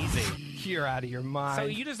better. Easy. You're out of your mind. So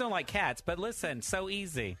you just don't like cats, but listen, so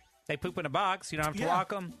easy. They poop in a box. You don't have to walk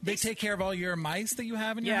them. They take care of all your mice that you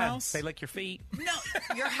have in your house? They lick your feet. No,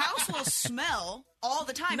 your house will smell all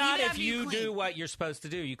the time. Not even if after you clean. do what you're supposed to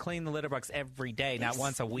do. You clean the litter box every day, not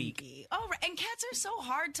once a week. Oh, right. And cats are so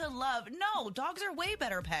hard to love. No, dogs are way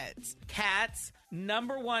better pets. Cats,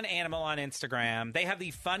 #1 animal on Instagram. They have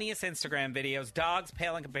the funniest Instagram videos. Dogs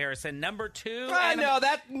pale in comparison. #2. No,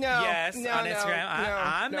 that, no. Yes, no, on no, Instagram.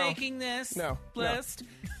 I'm no. making this No, no. list.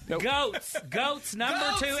 Nope. Goats. Goats,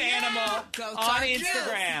 #2 animal Goats on are cute.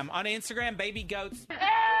 Instagram. On Instagram, baby goats.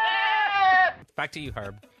 Back to you,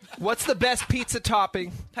 Herb. What's the best pizza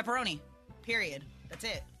topping? Pepperoni. Period. That's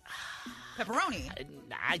it. Pepperoni.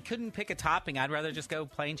 I couldn't pick a topping. I'd rather just go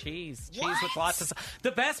plain cheese. Cheese with lots of sauce.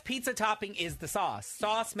 The best pizza topping is the sauce.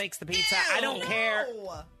 Sauce makes the pizza. Ew. I don't care.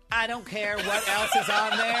 I don't care what else is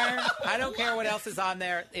on there. I don't care what else is on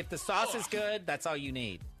there. If the sauce is good, that's all you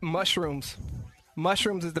need. Mushrooms.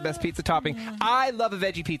 Mushrooms is the best pizza topping. I love a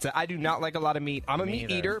veggie pizza. I do not like a lot of meat. I'm a meat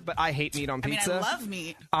either. eater, but I hate meat on pizza. I love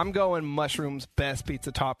meat. I'm going mushrooms best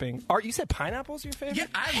pizza topping. Art, you said pineapple's your favorite? Yeah,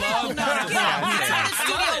 I love pineapple.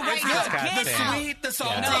 Get The out. sweet, the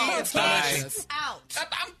salty, No, it's get delicious. out.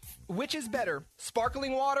 Which is better,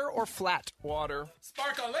 sparkling water or flat water?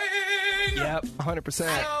 Sparkling! Yep, 100%.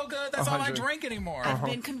 So good. That's all I 100. drink anymore. I've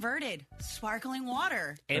been converted. Sparkling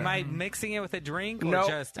water. Am I mixing it with a drink or No,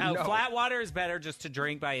 just... no. Flat water is better just to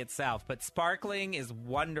drink by itself, but sparkling is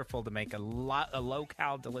wonderful to make a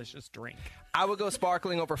low-cal, delicious drink. I would go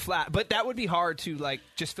sparkling over flat, but that would be hard to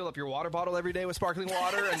just fill up your water bottle every day with sparkling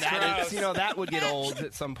water, and that is, that would get old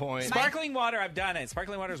at some point. Sparkling water, I've done it.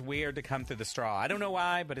 Sparkling water is weird to come through the straw. I don't know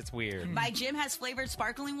why, but it's weird. My gym has flavored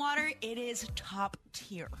sparkling water. It is top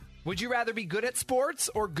tier. Would you rather be good at sports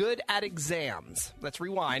or good at exams? Let's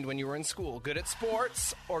rewind when you were in school. Good at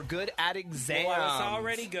sports or good at exams? Well, I was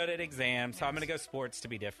already good at exams, so I'm going to go sports to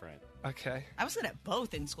be different. Okay. I was good at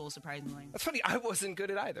both in school, surprisingly. That's funny. I wasn't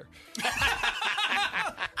good at either.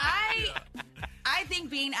 I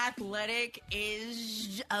think being athletic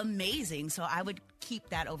is amazing, so I would keep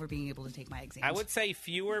that over being able to take my exams. I would say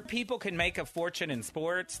fewer people can make a fortune in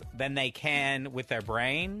sports than they can with their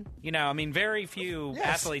brain. Very few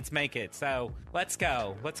athletes make it. So let's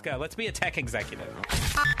go. Let's be a tech executive.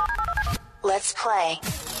 Let's play.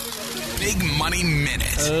 Big Money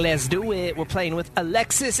Minute. Let's do it. We're playing with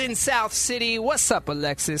Alexis in South City. What's up,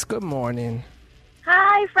 Alexis? Good morning.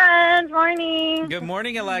 Hi, friends. Morning. Good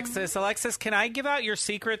morning, Alexis. Alexis, can I give out your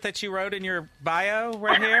secret that you wrote in your bio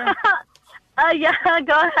right here? Yeah,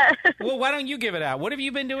 go ahead. Well, why don't you give it out? What have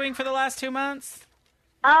you been doing for the last 2 months?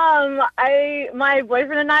 My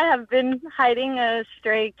boyfriend and I have been hiding a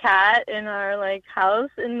stray cat in our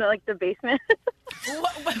house in the basement.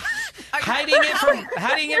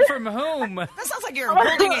 Hiding it from whom? That sounds like you're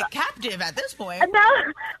holding it captive at this point. No,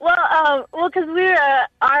 well, because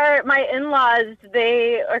my in-laws,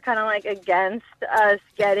 they are kind of her us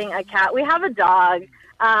getting a cat. We have a dog,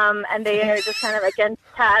 and they are just kind of against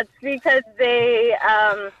cats because they,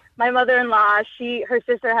 my mother-in-law, her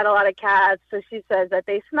sister had a lot of cats, so she says that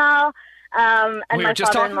they smell. And We were my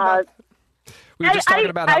just talking father-in-law. We were just talking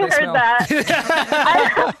about how I they heard smell. that. He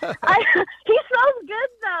smells good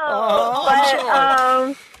though. Oh,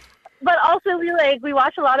 I'm sure. But also we we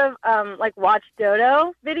watch a lot of like Watch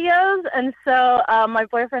Dodo videos, and so my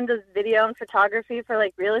boyfriend does video and photography for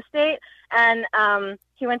like real estate, and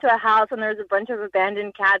he went to a house and there was a bunch of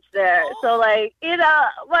abandoned cats there. So like,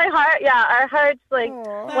 my heart, our hearts like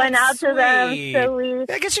went out to them. So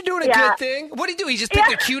I guess you're doing a good thing. What did he do? He just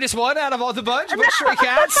picked the cutest one out of all the bunch? What stray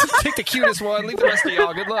cats? Pick the cutest one. Leave the rest of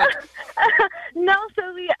y'all. Good luck. No, so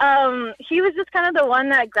he was just kind of the one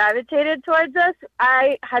that gravitated towards us.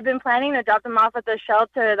 I had been planning to drop them off at the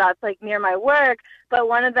shelter that's like near my work, but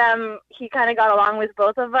one of them, he kind of got along with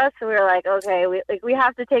both of us, so we were like, okay, we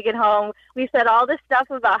have to take it home. We said all this stuff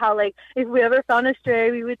about how like if we ever found a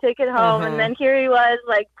stray, we would take it home, and then here he was,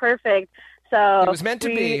 like perfect. So it was meant to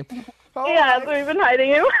be. So we've been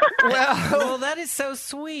hiding him. Well, that is so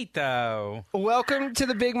sweet, though. Welcome to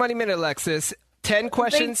the Big Money Minute, Alexis. 10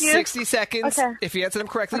 questions, 60 seconds. Okay. If you answer them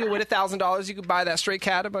correctly, you'll win $1,000. You can buy that stray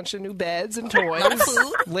cat a bunch of new beds and toys,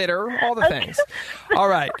 litter, all the things. All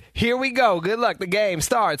right, here we go. Good luck. The game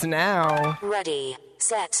starts now. Ready,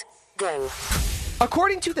 set, go.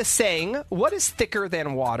 According to the saying, what is thicker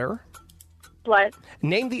than water? Blood.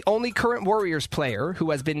 Name the only current Warriors player who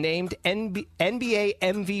has been named NBA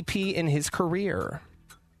MVP in his career.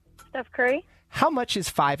 Steph Curry. How much is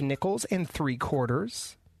 5 nickels and 3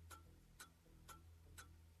 quarters?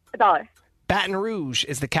 $1. Baton Rouge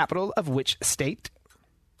is the capital of which state?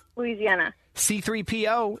 Louisiana.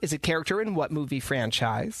 C-3PO is a character in what movie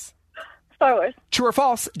franchise? Star Wars. True or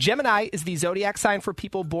false? Gemini is the zodiac sign for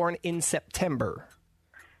people born in September.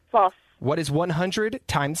 False. What is 100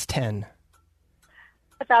 times 10?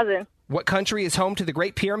 1,000. What country is home to the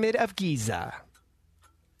Great Pyramid of Giza?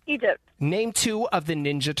 Egypt. Name 2 of the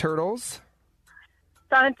Ninja Turtles.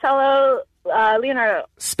 Donatello, Leonardo.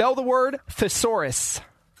 Spell the word thesaurus.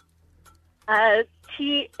 THESAURUS.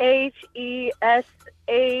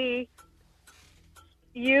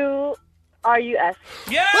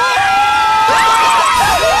 Yeah!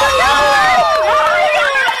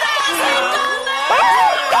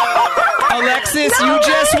 Alexis, you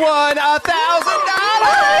just won $1,000.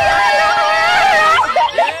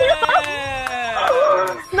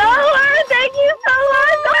 Thank you so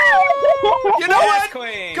much. You know what?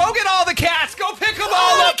 Queen. Go get all the cats. Go pick them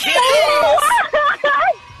all up, kitties.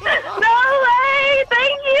 No way.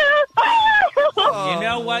 Thank you. You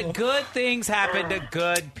know what? Good things happen to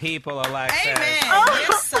good people, Alexis. Amen.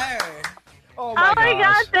 Yes, sir. Oh my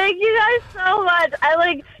God, thank you guys so much.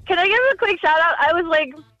 Can I give a quick shout out?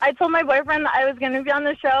 I told my boyfriend that I was going to be on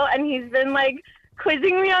the show, and he's been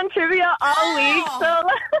quizzing me on trivia all week. So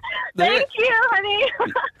thank you, honey.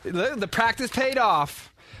 The practice paid off.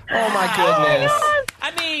 Oh my goodness.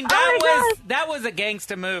 I mean, that was a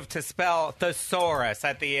gangsta move to spell thesaurus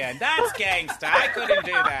at the end. That's gangsta. I couldn't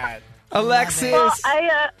do that. Alexis, well,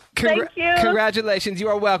 thank you. Congratulations. You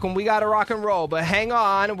are welcome. We got to rock and roll, but hang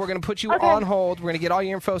on. We're going to put you on hold. We're going to get all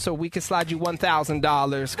your info so we can slide you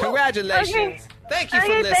 $1,000. Congratulations. Okay. Thank you for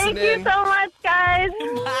listening. Thank you so much, guys.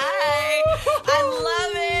 Bye. I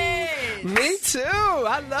love it. Me too.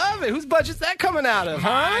 I love it. Whose budget's that coming out of, huh?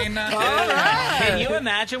 Mine. All right. Can you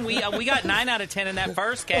imagine? We got 9 out of 10 in that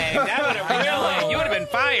first game. That would have really, you would have been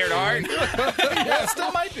fired, Art. Yeah,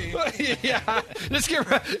 still might be. Yeah. Just get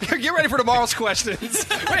ready for tomorrow's questions.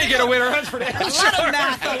 We get a winner. That's for damn sure.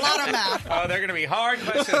 A lot of math. Oh, they're going to be hard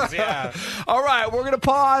questions, yeah. All right, we're going to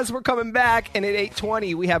pause. We're coming back, and at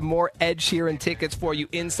 8:20, we have more Ed Sheeran tickets for you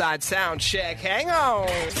inside Sound Check. Hang on.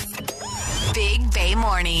 Big Bay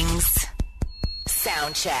Mornings.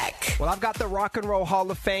 Sound Check. Well, I've got the Rock and Roll Hall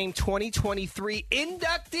of Fame 2023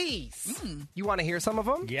 inductees. You want to hear some of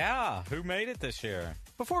them? Yeah. Who made it this year?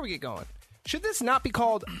 Before we get going, should this not be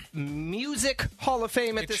called Music Hall of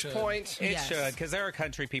Fame at this point? It should, because there are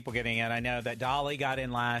country people getting in. I know that Dolly got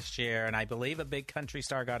in last year, and I believe a big country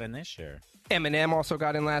star got in this year. Eminem also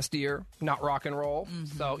got in last year, not rock and roll.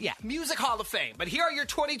 So, yeah, Music Hall of Fame. But here are your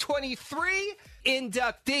 2023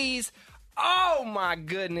 inductees. Oh, my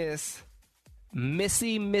goodness.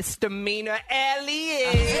 Missy Misdemeanor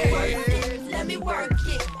Elliott. Let me work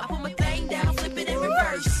it. I put my thing down, flip it and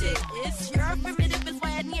reverse it. It's your primitive, it's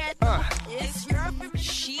why I need It's your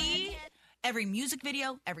primitive. Every music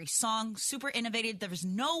video, every song, super innovative. There's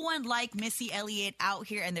no one like Missy Elliott out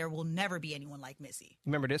here, and there will never be anyone like Missy.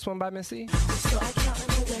 Remember this one by Missy? So I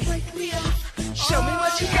count away. Wake me up. Show me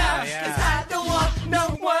what you got. Cause I don't want no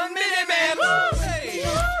 1 minute man. Hey.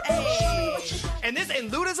 And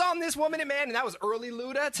Luda's on this Woman and Man, and that was early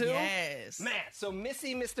Luda, too? Yes. Man, so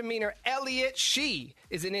Missy Misdemeanor Elliott, she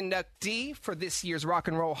is an inductee for this year's Rock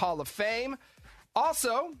and Roll Hall of Fame.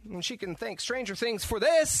 Also, and she can thank Stranger Things for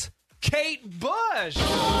this, Kate Bush.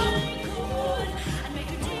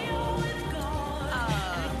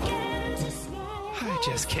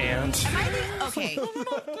 just can't. Okay,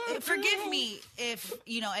 forgive me if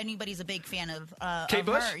anybody's a big fan of Kate of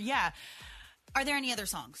Bush? her. Yeah. Are there any other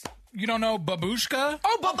songs? You don't know Babushka?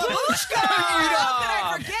 Oh, Babushka! How could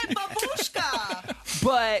I forget Babushka?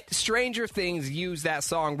 But Stranger Things used that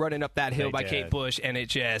song Running Up That Hill They by did. Kate Bush, and it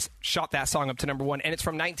just shot that song up to number 1. And it's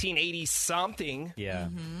from 1980-something. Yeah.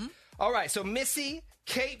 All right, so Missy,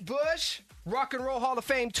 Kate Bush, Rock and Roll Hall of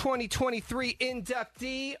Fame 2023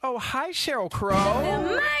 inductee. Oh, hi, Sheryl Crow.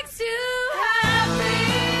 Makes you happy.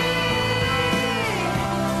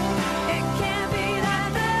 It can't be that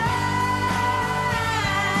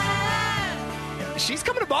She's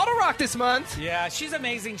coming to Bottle Rock this month. Yeah, she's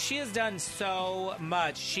amazing. She has done so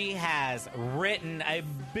much. She has written a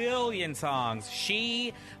billion songs.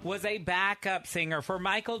 She was a backup singer for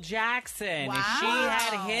Michael Jackson. Wow. She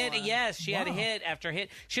had hit. Yes, she had hit after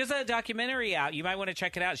hit. She has a documentary out. You might want to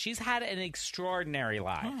check it out. She's had an extraordinary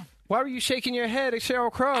life. Why were you shaking your head at Sheryl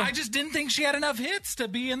Crow? I just didn't think she had enough hits to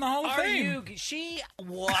be in the Hall of Fame.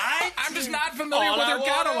 What? I'm just not familiar with her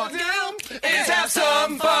catalog. Is have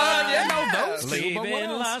some fun. I know those two, Leaving but what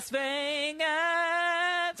else? Las Vegas.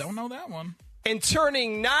 Don't know that one. And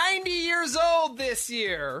turning 90 years old this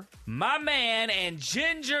year. My man and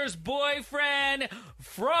Ginger's boyfriend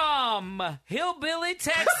from Hillbilly,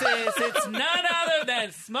 Texas. It's none other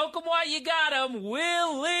than Smoke 'em While You Got 'em,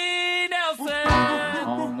 Willie Nelson.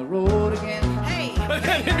 On the road again. Hey.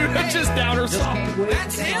 That's just downer song.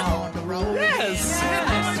 That's him. Yes.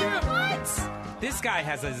 What? This guy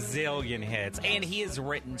has a zillion hits, and he has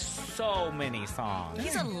written so many songs.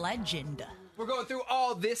 He's a legend. We're going through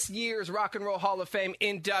all this year's Rock and Roll Hall of Fame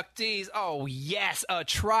inductees. Oh, yes, A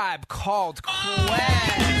Tribe Called Quest.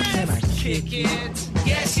 Can I kick it?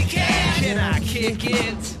 Yes, you can. Can I kick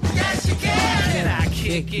it? Yes, you can. Can I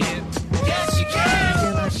kick it? Yes, you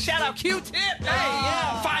can. Shout out Q-Tip. Hey,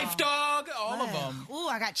 yeah. Five Dog, all of them. Ooh,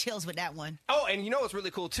 I got chills with that one. Oh, and you know what's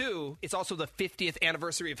really cool, too? It's also the 50th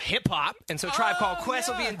anniversary of hip-hop, and so Tribe Called Quest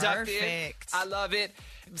will be inducted. Perfect. I love it.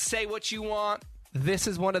 Say What You Want. This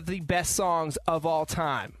is one of the best songs of all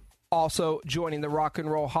time. Also joining the Rock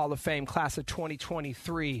and Roll Hall of Fame class of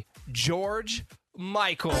 2023, George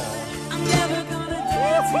Michael. I'm never gonna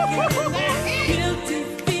dance again. Guilty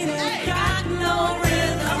feet have got no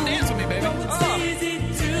rhythm. Come dance with me, baby. It's easy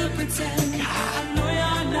to pretend. I know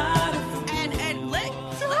you're not a friend. And let me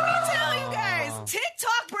tell you guys,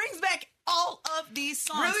 TikTok brings back all of these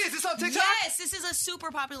songs. Really? Is this on TikTok? Yes, this is a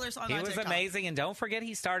super popular song He on was TikTok. amazing, and don't forget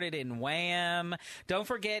he started in Wham. Don't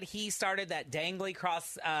forget he started that dangly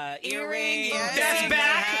cross earring. Yes. That's Yeah.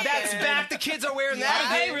 back. That's back. The kids are wearing that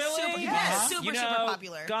Yeah. again. Really? Super, yes, super, You know, super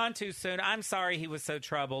popular. Gone too soon. I'm sorry he was so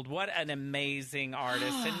troubled. What an amazing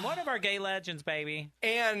artist. And one of our gay legends, baby.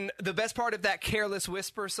 And the best part of that Careless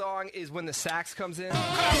Whisper song is when the sax comes in.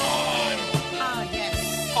 Oh,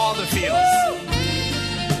 yes. All the feels.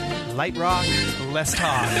 Light rock, less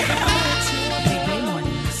talk.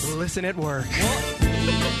 Listen at work.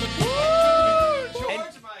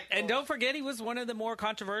 And don't forget, he was one of the more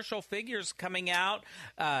controversial figures coming out.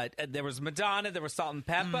 There was Madonna, there was Salt and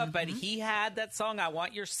Pepper, but he had that song, I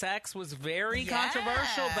Want Your Sex, was very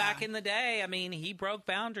controversial back in the day. I mean, he broke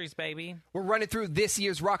boundaries, baby. We're running through this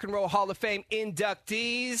year's Rock and Roll Hall of Fame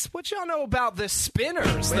inductees. What y'all know about the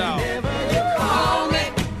Spinners, though? Whenever you call me,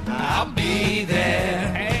 I'll be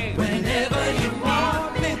there. Hey, whenever you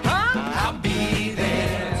want me, I'll be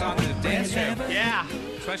there. it's on the dance show. Yeah.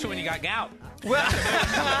 Especially when you got gout. Well,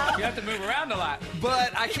 You have to move around a lot.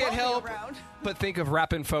 but I can't help but think of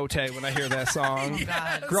Rappin' Forte when I hear that song.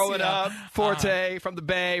 Growing up, Forte from the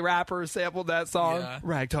Bay, rappers sampled that song. Yeah.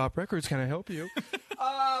 Ragtop Records, can I help you?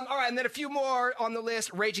 All right, and then a few more on the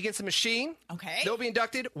list. Rage Against the Machine. Okay. They'll be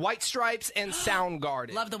inducted. White Stripes and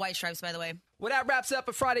Soundgarden. Love the White Stripes, by the way. Well, that wraps up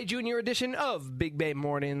a Friday Junior edition of Big Bay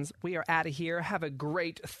Mornings. We are out of here. Have a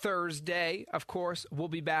great Thursday. Of course, we'll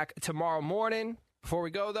be back tomorrow morning. Before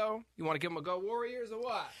we go, though, you want to give them a go, Warriors, or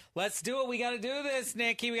what? Let's do it. We got to do this,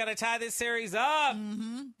 Nikki. We got to tie this series up.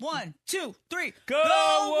 1, 2, 3.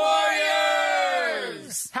 Go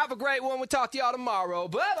Warriors! Have a great one. We'll talk to y'all tomorrow.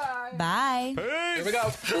 Bye-bye. Bye. Here we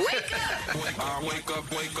go.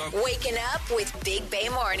 Waking up with Big Bay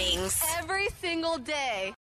Mornings. Every single day.